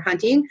fishing or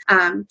hunting,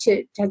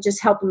 to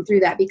just help them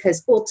through that,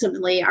 because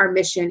ultimately our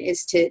mission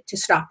is to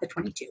stop the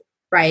 22.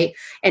 Right.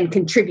 And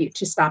contribute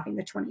to stopping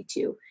the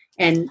 22,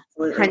 and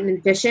hunting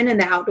and fishing and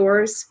the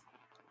outdoors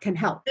can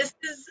help. This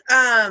is,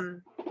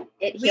 Amanda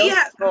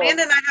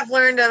and I have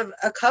learned of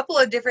a couple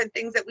of different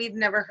things that we've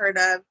never heard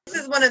of. This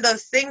is one of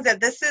those things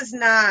that this is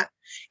not,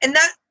 and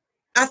that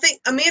I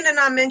think Amanda and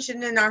I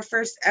mentioned in our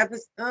first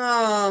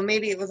episode,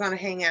 maybe it was on a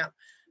hangout,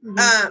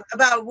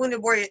 about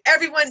Wounded Warrior.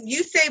 Everyone,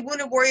 you say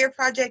Wounded Warrior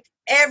Project,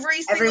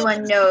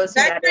 everyone knows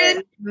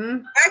veteran,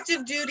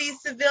 active duty,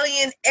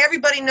 civilian,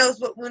 everybody knows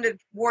what Wounded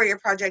Warrior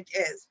Project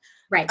is.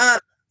 Right.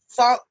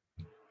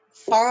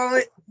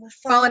 Fallen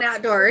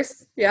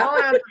Outdoors.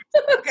 Yeah.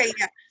 Okay,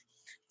 yeah.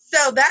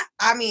 So that,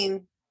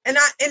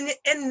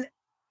 and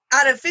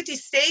out of 50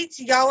 states,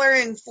 y'all are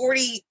in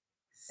 40,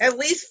 at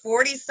least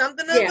 40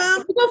 something of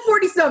them. We'll go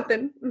 40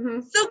 something.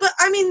 So, but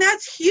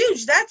that's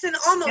huge. That's in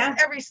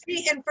almost every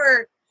state. And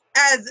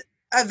as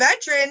a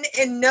veteran,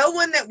 and no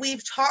one that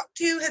we've talked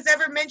to has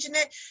ever mentioned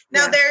it.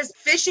 Now there's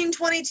Fishing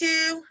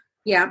 22.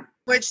 Yeah.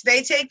 Which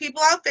they take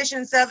people out fishing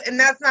and stuff. And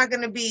that's not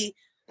going to be,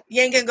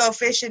 you ain't going to go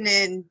fishing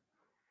in,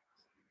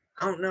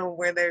 I don't know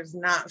where there's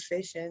not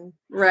fishing.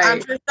 Right.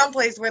 I'm sure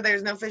someplace where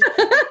there's no fishing.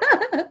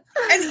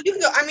 And you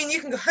can go,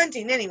 you can go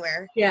hunting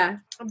anywhere. Yeah.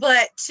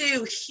 But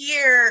to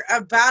hear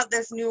about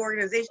this new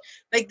organization,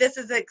 this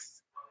is,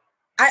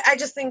 I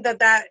just think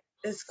that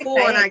is cool.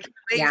 Exciting. And I can't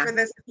wait for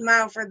this to come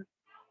out for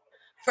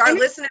our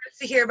listeners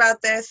to hear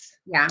about this.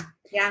 Yeah.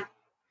 Yeah.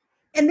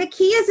 And the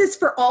key is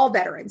for all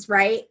veterans,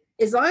 right?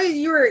 As long as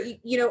you're,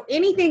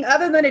 anything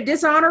other than a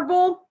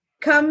dishonorable,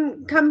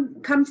 come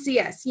see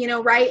us,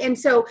 right? And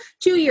so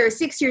 2 years,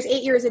 6 years,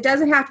 8 years, it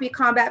doesn't have to be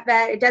combat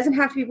vet. It doesn't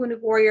have to be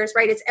Wounded Warriors,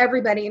 right? It's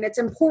everybody. And it's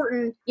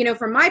important,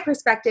 from my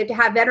perspective, to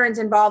have veterans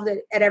involved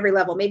at every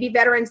level. Maybe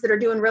veterans that are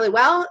doing really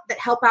well that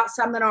help out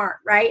some that aren't,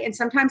 right? And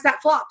sometimes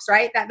that flops,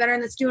 right? That veteran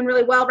that's doing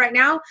really well right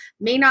now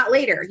may not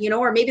later,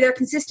 or maybe they're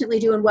consistently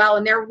doing well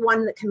and they're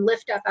one that can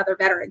lift up other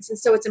veterans. And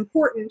so it's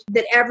important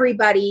that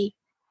everybody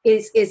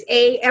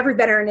every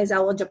veteran is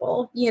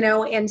eligible,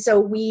 and so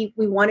we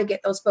want to get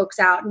those folks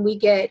out, and we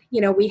get,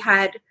 we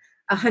had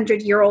a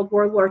 100-year-old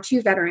World War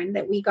II veteran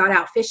that we got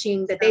out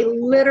fishing, that they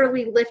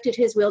literally lifted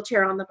his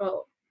wheelchair on the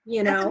boat,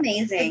 you That's know.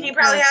 amazing. He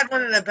probably had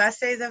one of the best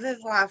days of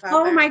his life out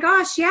Oh there. my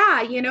gosh,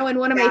 yeah. And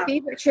one of my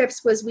favorite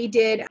trips was we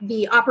did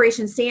the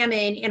Operation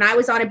Salmon, and I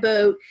was on a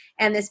boat,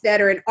 and this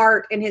veteran,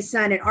 Art, and his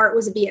son, and Art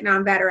was a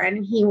Vietnam veteran,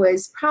 and he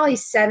was probably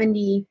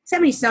 70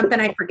 something,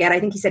 I forget. I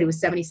think he said he was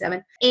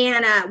 77.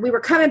 And we were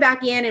coming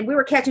back in, and we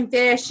were catching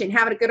fish and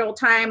having a good old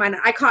time, and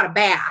I caught a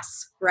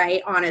bass,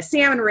 right, on a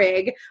salmon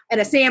rig at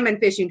a salmon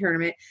fishing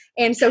tournament.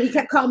 And so he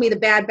kept calling me the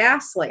bad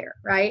bass slayer,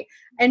 right?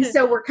 And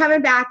so we're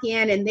coming back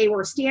in, and they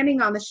were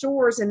standing on the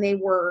shores, and they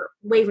were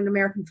waving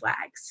American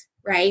flags,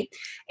 right?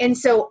 And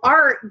so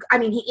Art,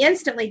 he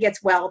instantly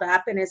gets welled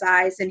up in his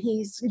eyes, and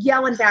he's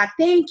yelling back,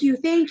 "Thank you,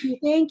 thank you,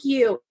 thank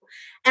you."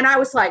 And I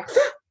was like,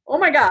 oh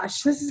my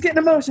gosh, this is getting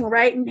emotional,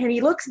 right? And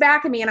he looks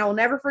back at me, and I will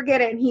never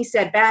forget it. And he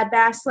said, "Bad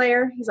bass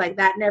slayer." He's like,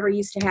 "That never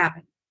used to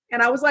happen."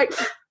 And I was like,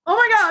 oh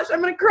my gosh,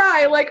 I'm going to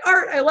cry. Like,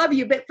 Art, I love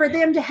you. But for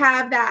them to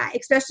have that,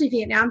 especially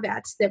Vietnam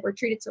vets that were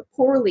treated so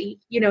poorly,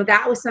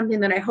 that was something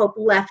that I hope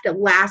left a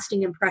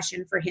lasting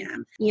impression for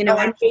him.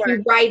 And he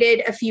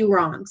righted a few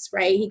wrongs,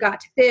 right? He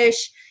got to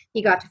fish.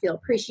 He got to feel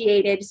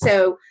appreciated.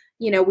 So,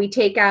 we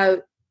take out,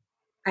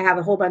 I have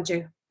a whole bunch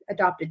of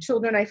adopted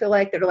children, I feel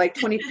like, that are like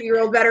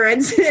 23-year-old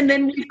veterans. And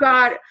then we've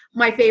got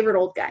my favorite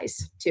old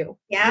guys too.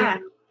 Yeah.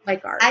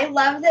 Like Art. I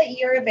love that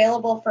you're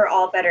available for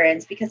all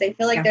veterans, because I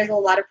feel like there's a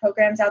lot of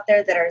programs out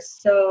there that are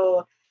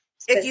so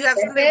specific. If you have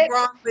something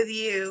wrong with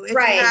you, if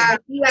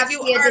you have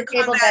to be a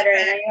disabled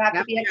veteran, or you have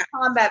to be a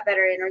combat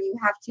veteran, or you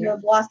have to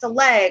have lost a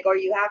leg, or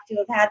you have to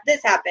have had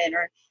this happen,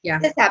 or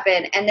this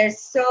happen. And there's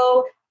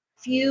so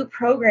few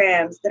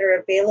programs that are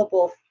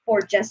available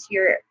for just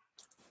your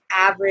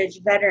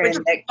average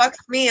veteran. Which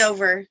fucks me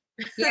over.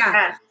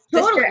 Yeah.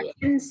 Totally.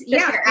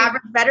 Your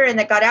average veteran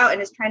that got out and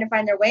is trying to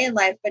find their way in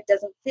life, but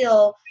doesn't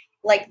feel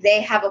like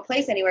they have a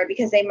place anywhere,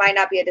 because they might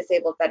not be a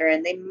disabled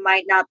veteran. They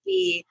might not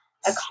be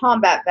a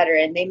combat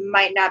veteran. They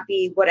might not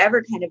be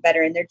whatever kind of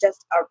veteran. They're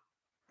just a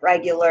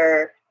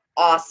regular,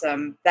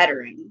 awesome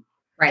veteran.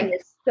 Right. And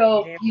there's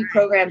so few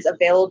programs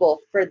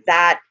available for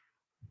that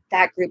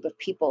group of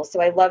people.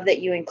 So I love that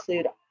you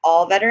include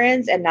all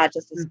veterans and not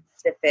just a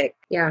specific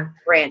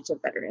branch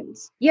of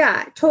veterans.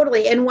 Yeah,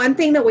 totally. And one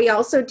thing that we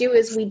also do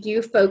is we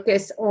do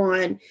focus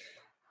on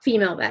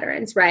female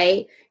veterans,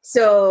 right?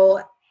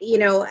 So,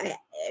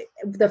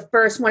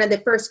 one of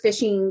the first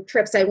fishing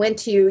trips I went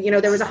to,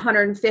 there was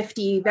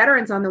 150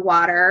 veterans on the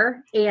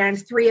water,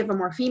 and 3 of them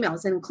were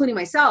females, including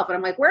myself. And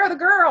I'm like, where are the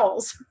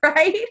girls?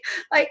 Right?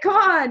 Like, come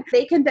on.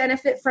 They can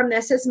benefit from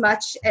this as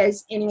much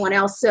as anyone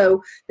else.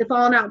 So the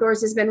Fallen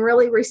Outdoors has been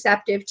really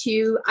receptive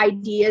to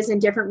ideas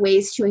and different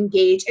ways to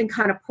engage and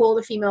kind of pull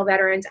the female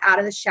veterans out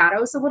of the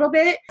shadows a little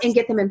bit and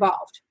get them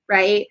involved.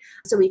 Right.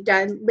 So we've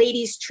done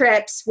ladies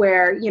trips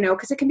where,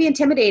 because it can be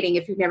intimidating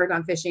if you've never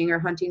gone fishing or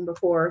hunting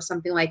before or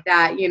something like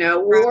that,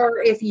 or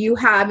if you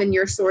have in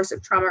your source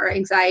of trauma or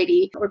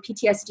anxiety or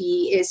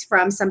PTSD is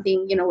from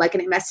something, like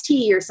an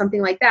MST or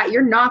something like that,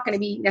 you're not going to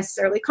be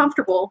necessarily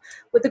comfortable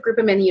with a group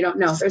of men you don't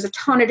know. There's a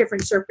ton of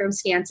different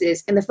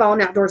circumstances, and the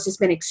Fallen Outdoors has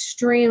been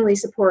extremely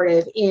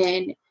supportive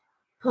in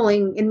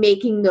pulling and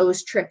making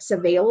those trips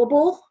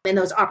available and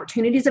those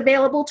opportunities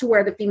available to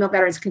where the female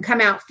veterans can come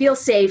out, feel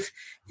safe,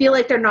 feel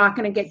like they're not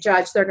going to get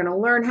judged. They're going to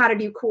learn how to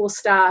do cool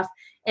stuff.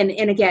 And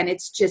again,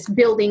 it's just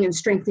building and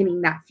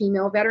strengthening that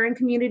female veteran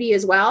community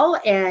as well.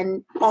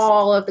 And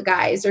all of the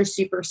guys are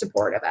super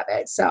supportive of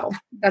it. So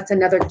that's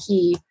another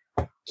key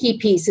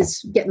piece,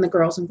 is getting the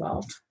girls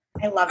involved.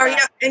 I love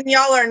that. And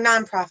y'all are a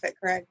nonprofit,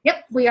 correct?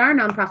 Yep, we are a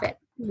nonprofit.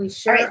 We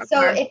sure All right,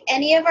 so if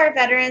any of our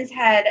veterans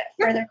had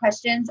further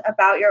questions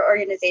about your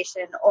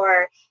organization,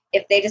 or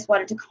if they just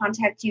wanted to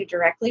contact you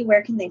directly,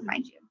 where can they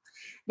find you?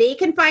 They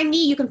can find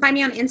me. You can find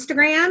me on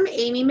Instagram,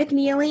 Amy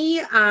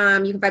McNeely.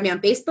 You can find me on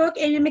Facebook,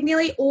 Amy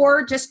McNeely,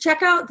 or just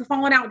check out the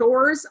Fallen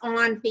Outdoors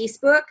on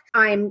Facebook.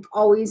 I'm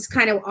always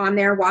kind of on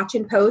there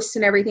watching posts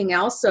and everything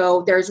else.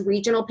 So there's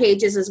regional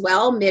pages as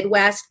well,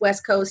 Midwest,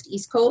 West Coast,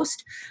 East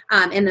Coast,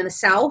 and then the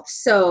South.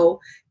 So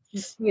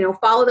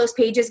follow those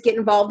pages, get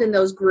involved in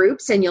those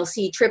groups, and you'll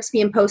see trips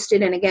being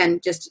posted. And again,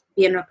 just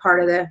being a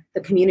part of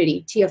the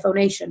community, TFO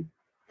Nation.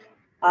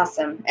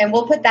 Awesome. And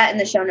we'll put that in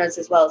the show notes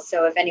as well.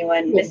 So if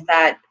anyone missed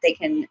that, they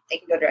can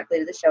go directly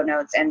to the show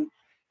notes and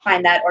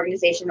find that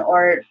organization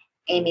or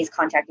Amy's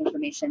contact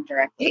information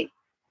directly.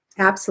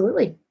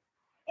 Absolutely.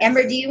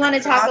 Amber, do you want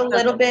to talk a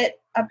little bit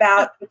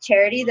about the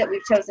charity that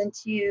we've chosen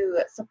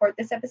to support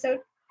this episode?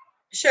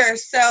 Sure.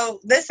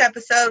 So this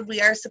episode, we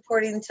are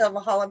supporting Till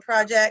Valhalla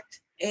Project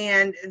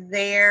and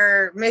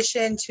their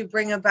mission to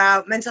bring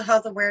about mental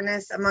health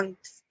awareness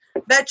amongst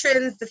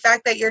veterans, the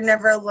fact that you're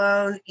never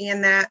alone,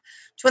 and that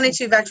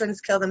 22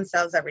 veterans kill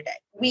themselves every day.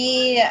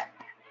 We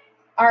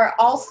are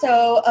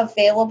also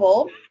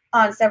available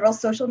on several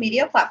social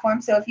media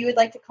platforms. So if you would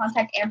like to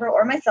contact Amber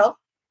or myself,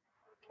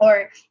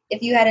 or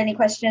if you had any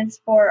questions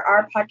for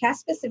our podcast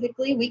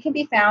specifically, we can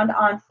be found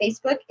on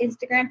Facebook,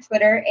 Instagram,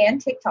 Twitter,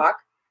 and TikTok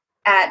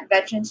at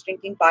Veterans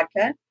Drinking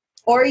Vodka,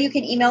 or you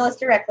can email us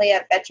directly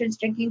at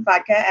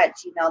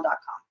veteransdrinkingvodka@gmail.com.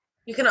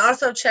 You can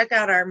also check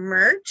out our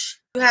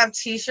merch. We have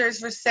t-shirts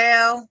for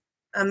sale,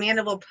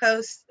 Amanda will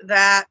post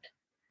that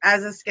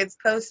as this gets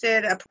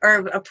posted,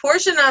 a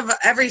portion of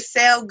every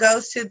sale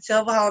goes to the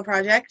Silva Hollow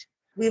Project.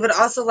 We would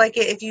also like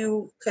it if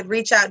you could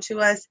reach out to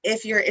us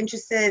if you're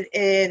interested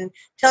in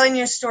telling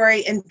your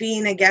story and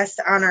being a guest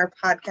on our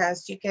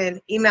podcast. You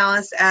can email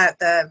us at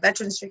the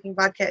Veterans Drinking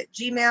Vodka at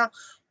Gmail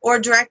or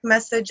direct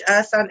message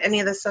us on any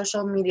of the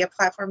social media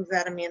platforms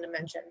that Amanda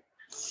mentioned.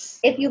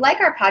 If you like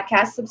our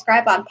podcast,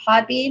 subscribe on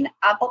Podbean,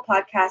 Apple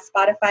Podcasts,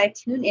 Spotify,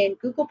 TuneIn,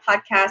 Google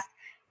Podcasts,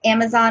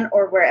 Amazon,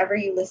 or wherever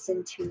you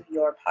listen to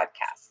your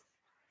podcasts.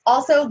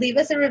 Also, leave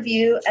us a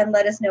review and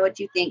let us know what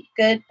you think.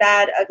 Good,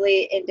 bad,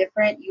 ugly,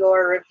 indifferent.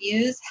 Your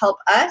reviews help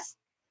us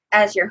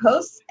as your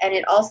hosts, and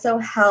it also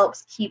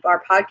helps keep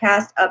our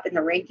podcast up in the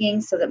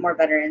rankings so that more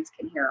veterans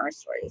can hear our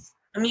stories.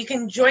 You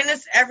can join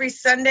us every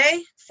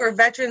Sunday for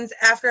Veterans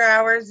After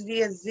Hours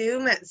via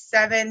Zoom at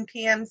 7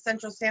 p.m.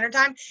 Central Standard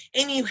Time.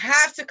 And you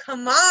have to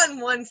come on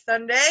one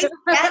Sunday.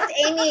 Yes,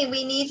 Amy,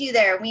 we need you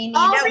there. We need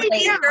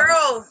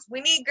girls. We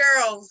need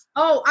girls.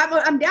 Oh,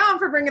 I'm down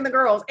for bringing the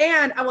girls,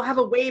 and I will have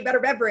a way better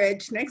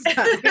beverage next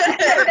time.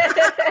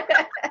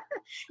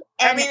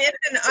 I mean,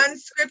 it's an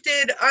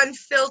unscripted,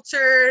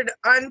 unfiltered,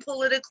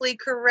 unpolitically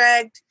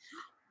correct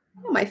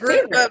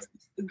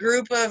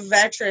group of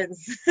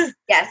veterans.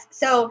 Yes.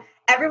 So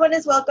everyone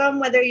is welcome,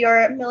 whether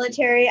you're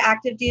military,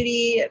 active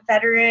duty,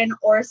 veteran,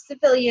 or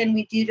civilian.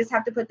 We do just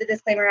have to put the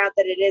disclaimer out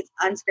that it is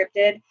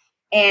unscripted.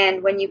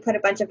 And when you put a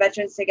bunch of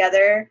veterans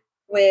together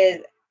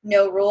with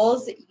no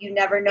rules, you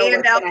never know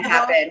what's going to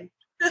happen.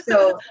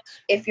 So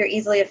if you're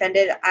easily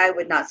offended, I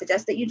would not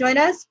suggest that you join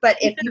us. But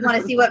if you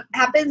want to see what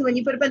happens when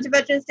you put a bunch of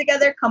veterans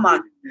together, come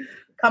on.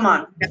 Come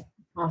on.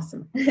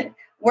 Awesome.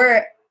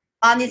 We're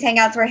on these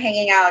hangouts, we're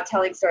hanging out,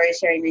 telling stories,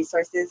 sharing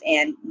resources,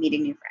 and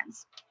meeting new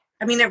friends.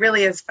 I mean, it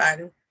really is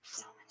fun.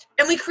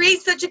 And we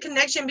create such a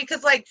connection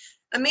because, like,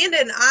 Amanda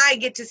and I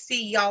get to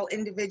see y'all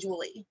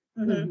individually.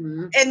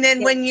 Mm-hmm. And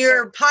then when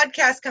your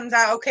podcast comes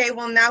out, okay,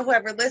 well, now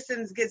whoever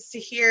listens gets to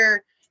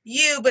hear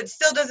you, but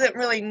still doesn't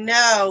really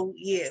know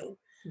you.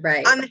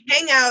 Right. On the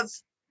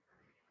hangouts,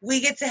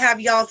 we get to have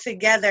y'all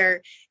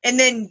together. And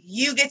then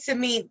you get to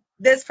meet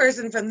this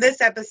person from this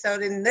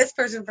episode and this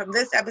person from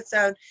this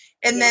episode.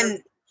 And then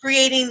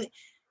creating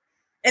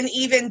an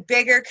even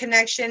bigger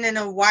connection and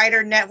a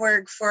wider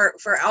network for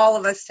all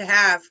of us to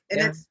have.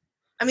 And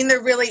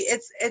they're really,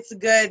 it's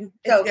good.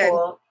 It's so good.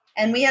 Cool.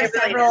 And we have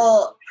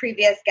several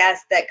previous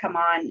guests that come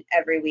on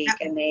every week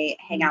and they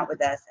hang out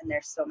with us and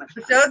there's so much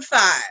fun. Episode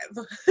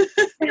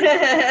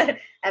 5.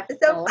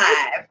 Episode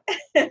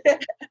 5.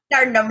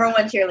 Our number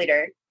one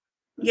cheerleader.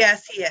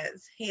 Yes, he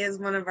is. He is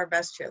one of our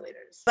best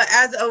cheerleaders. But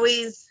as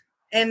always,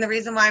 and the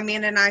reason why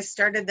Amanda and I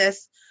started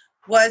this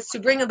was to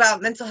bring about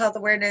mental health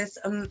awareness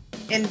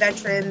in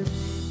veterans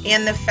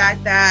and the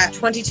fact that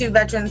 22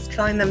 veterans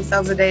killing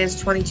themselves a day is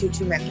 22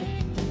 too many.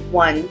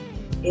 1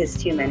 is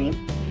too many.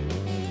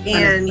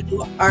 And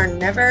you are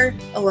never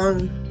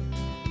alone.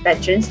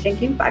 Veterans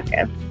Drinking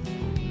Vodka.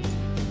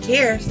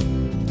 Cheers.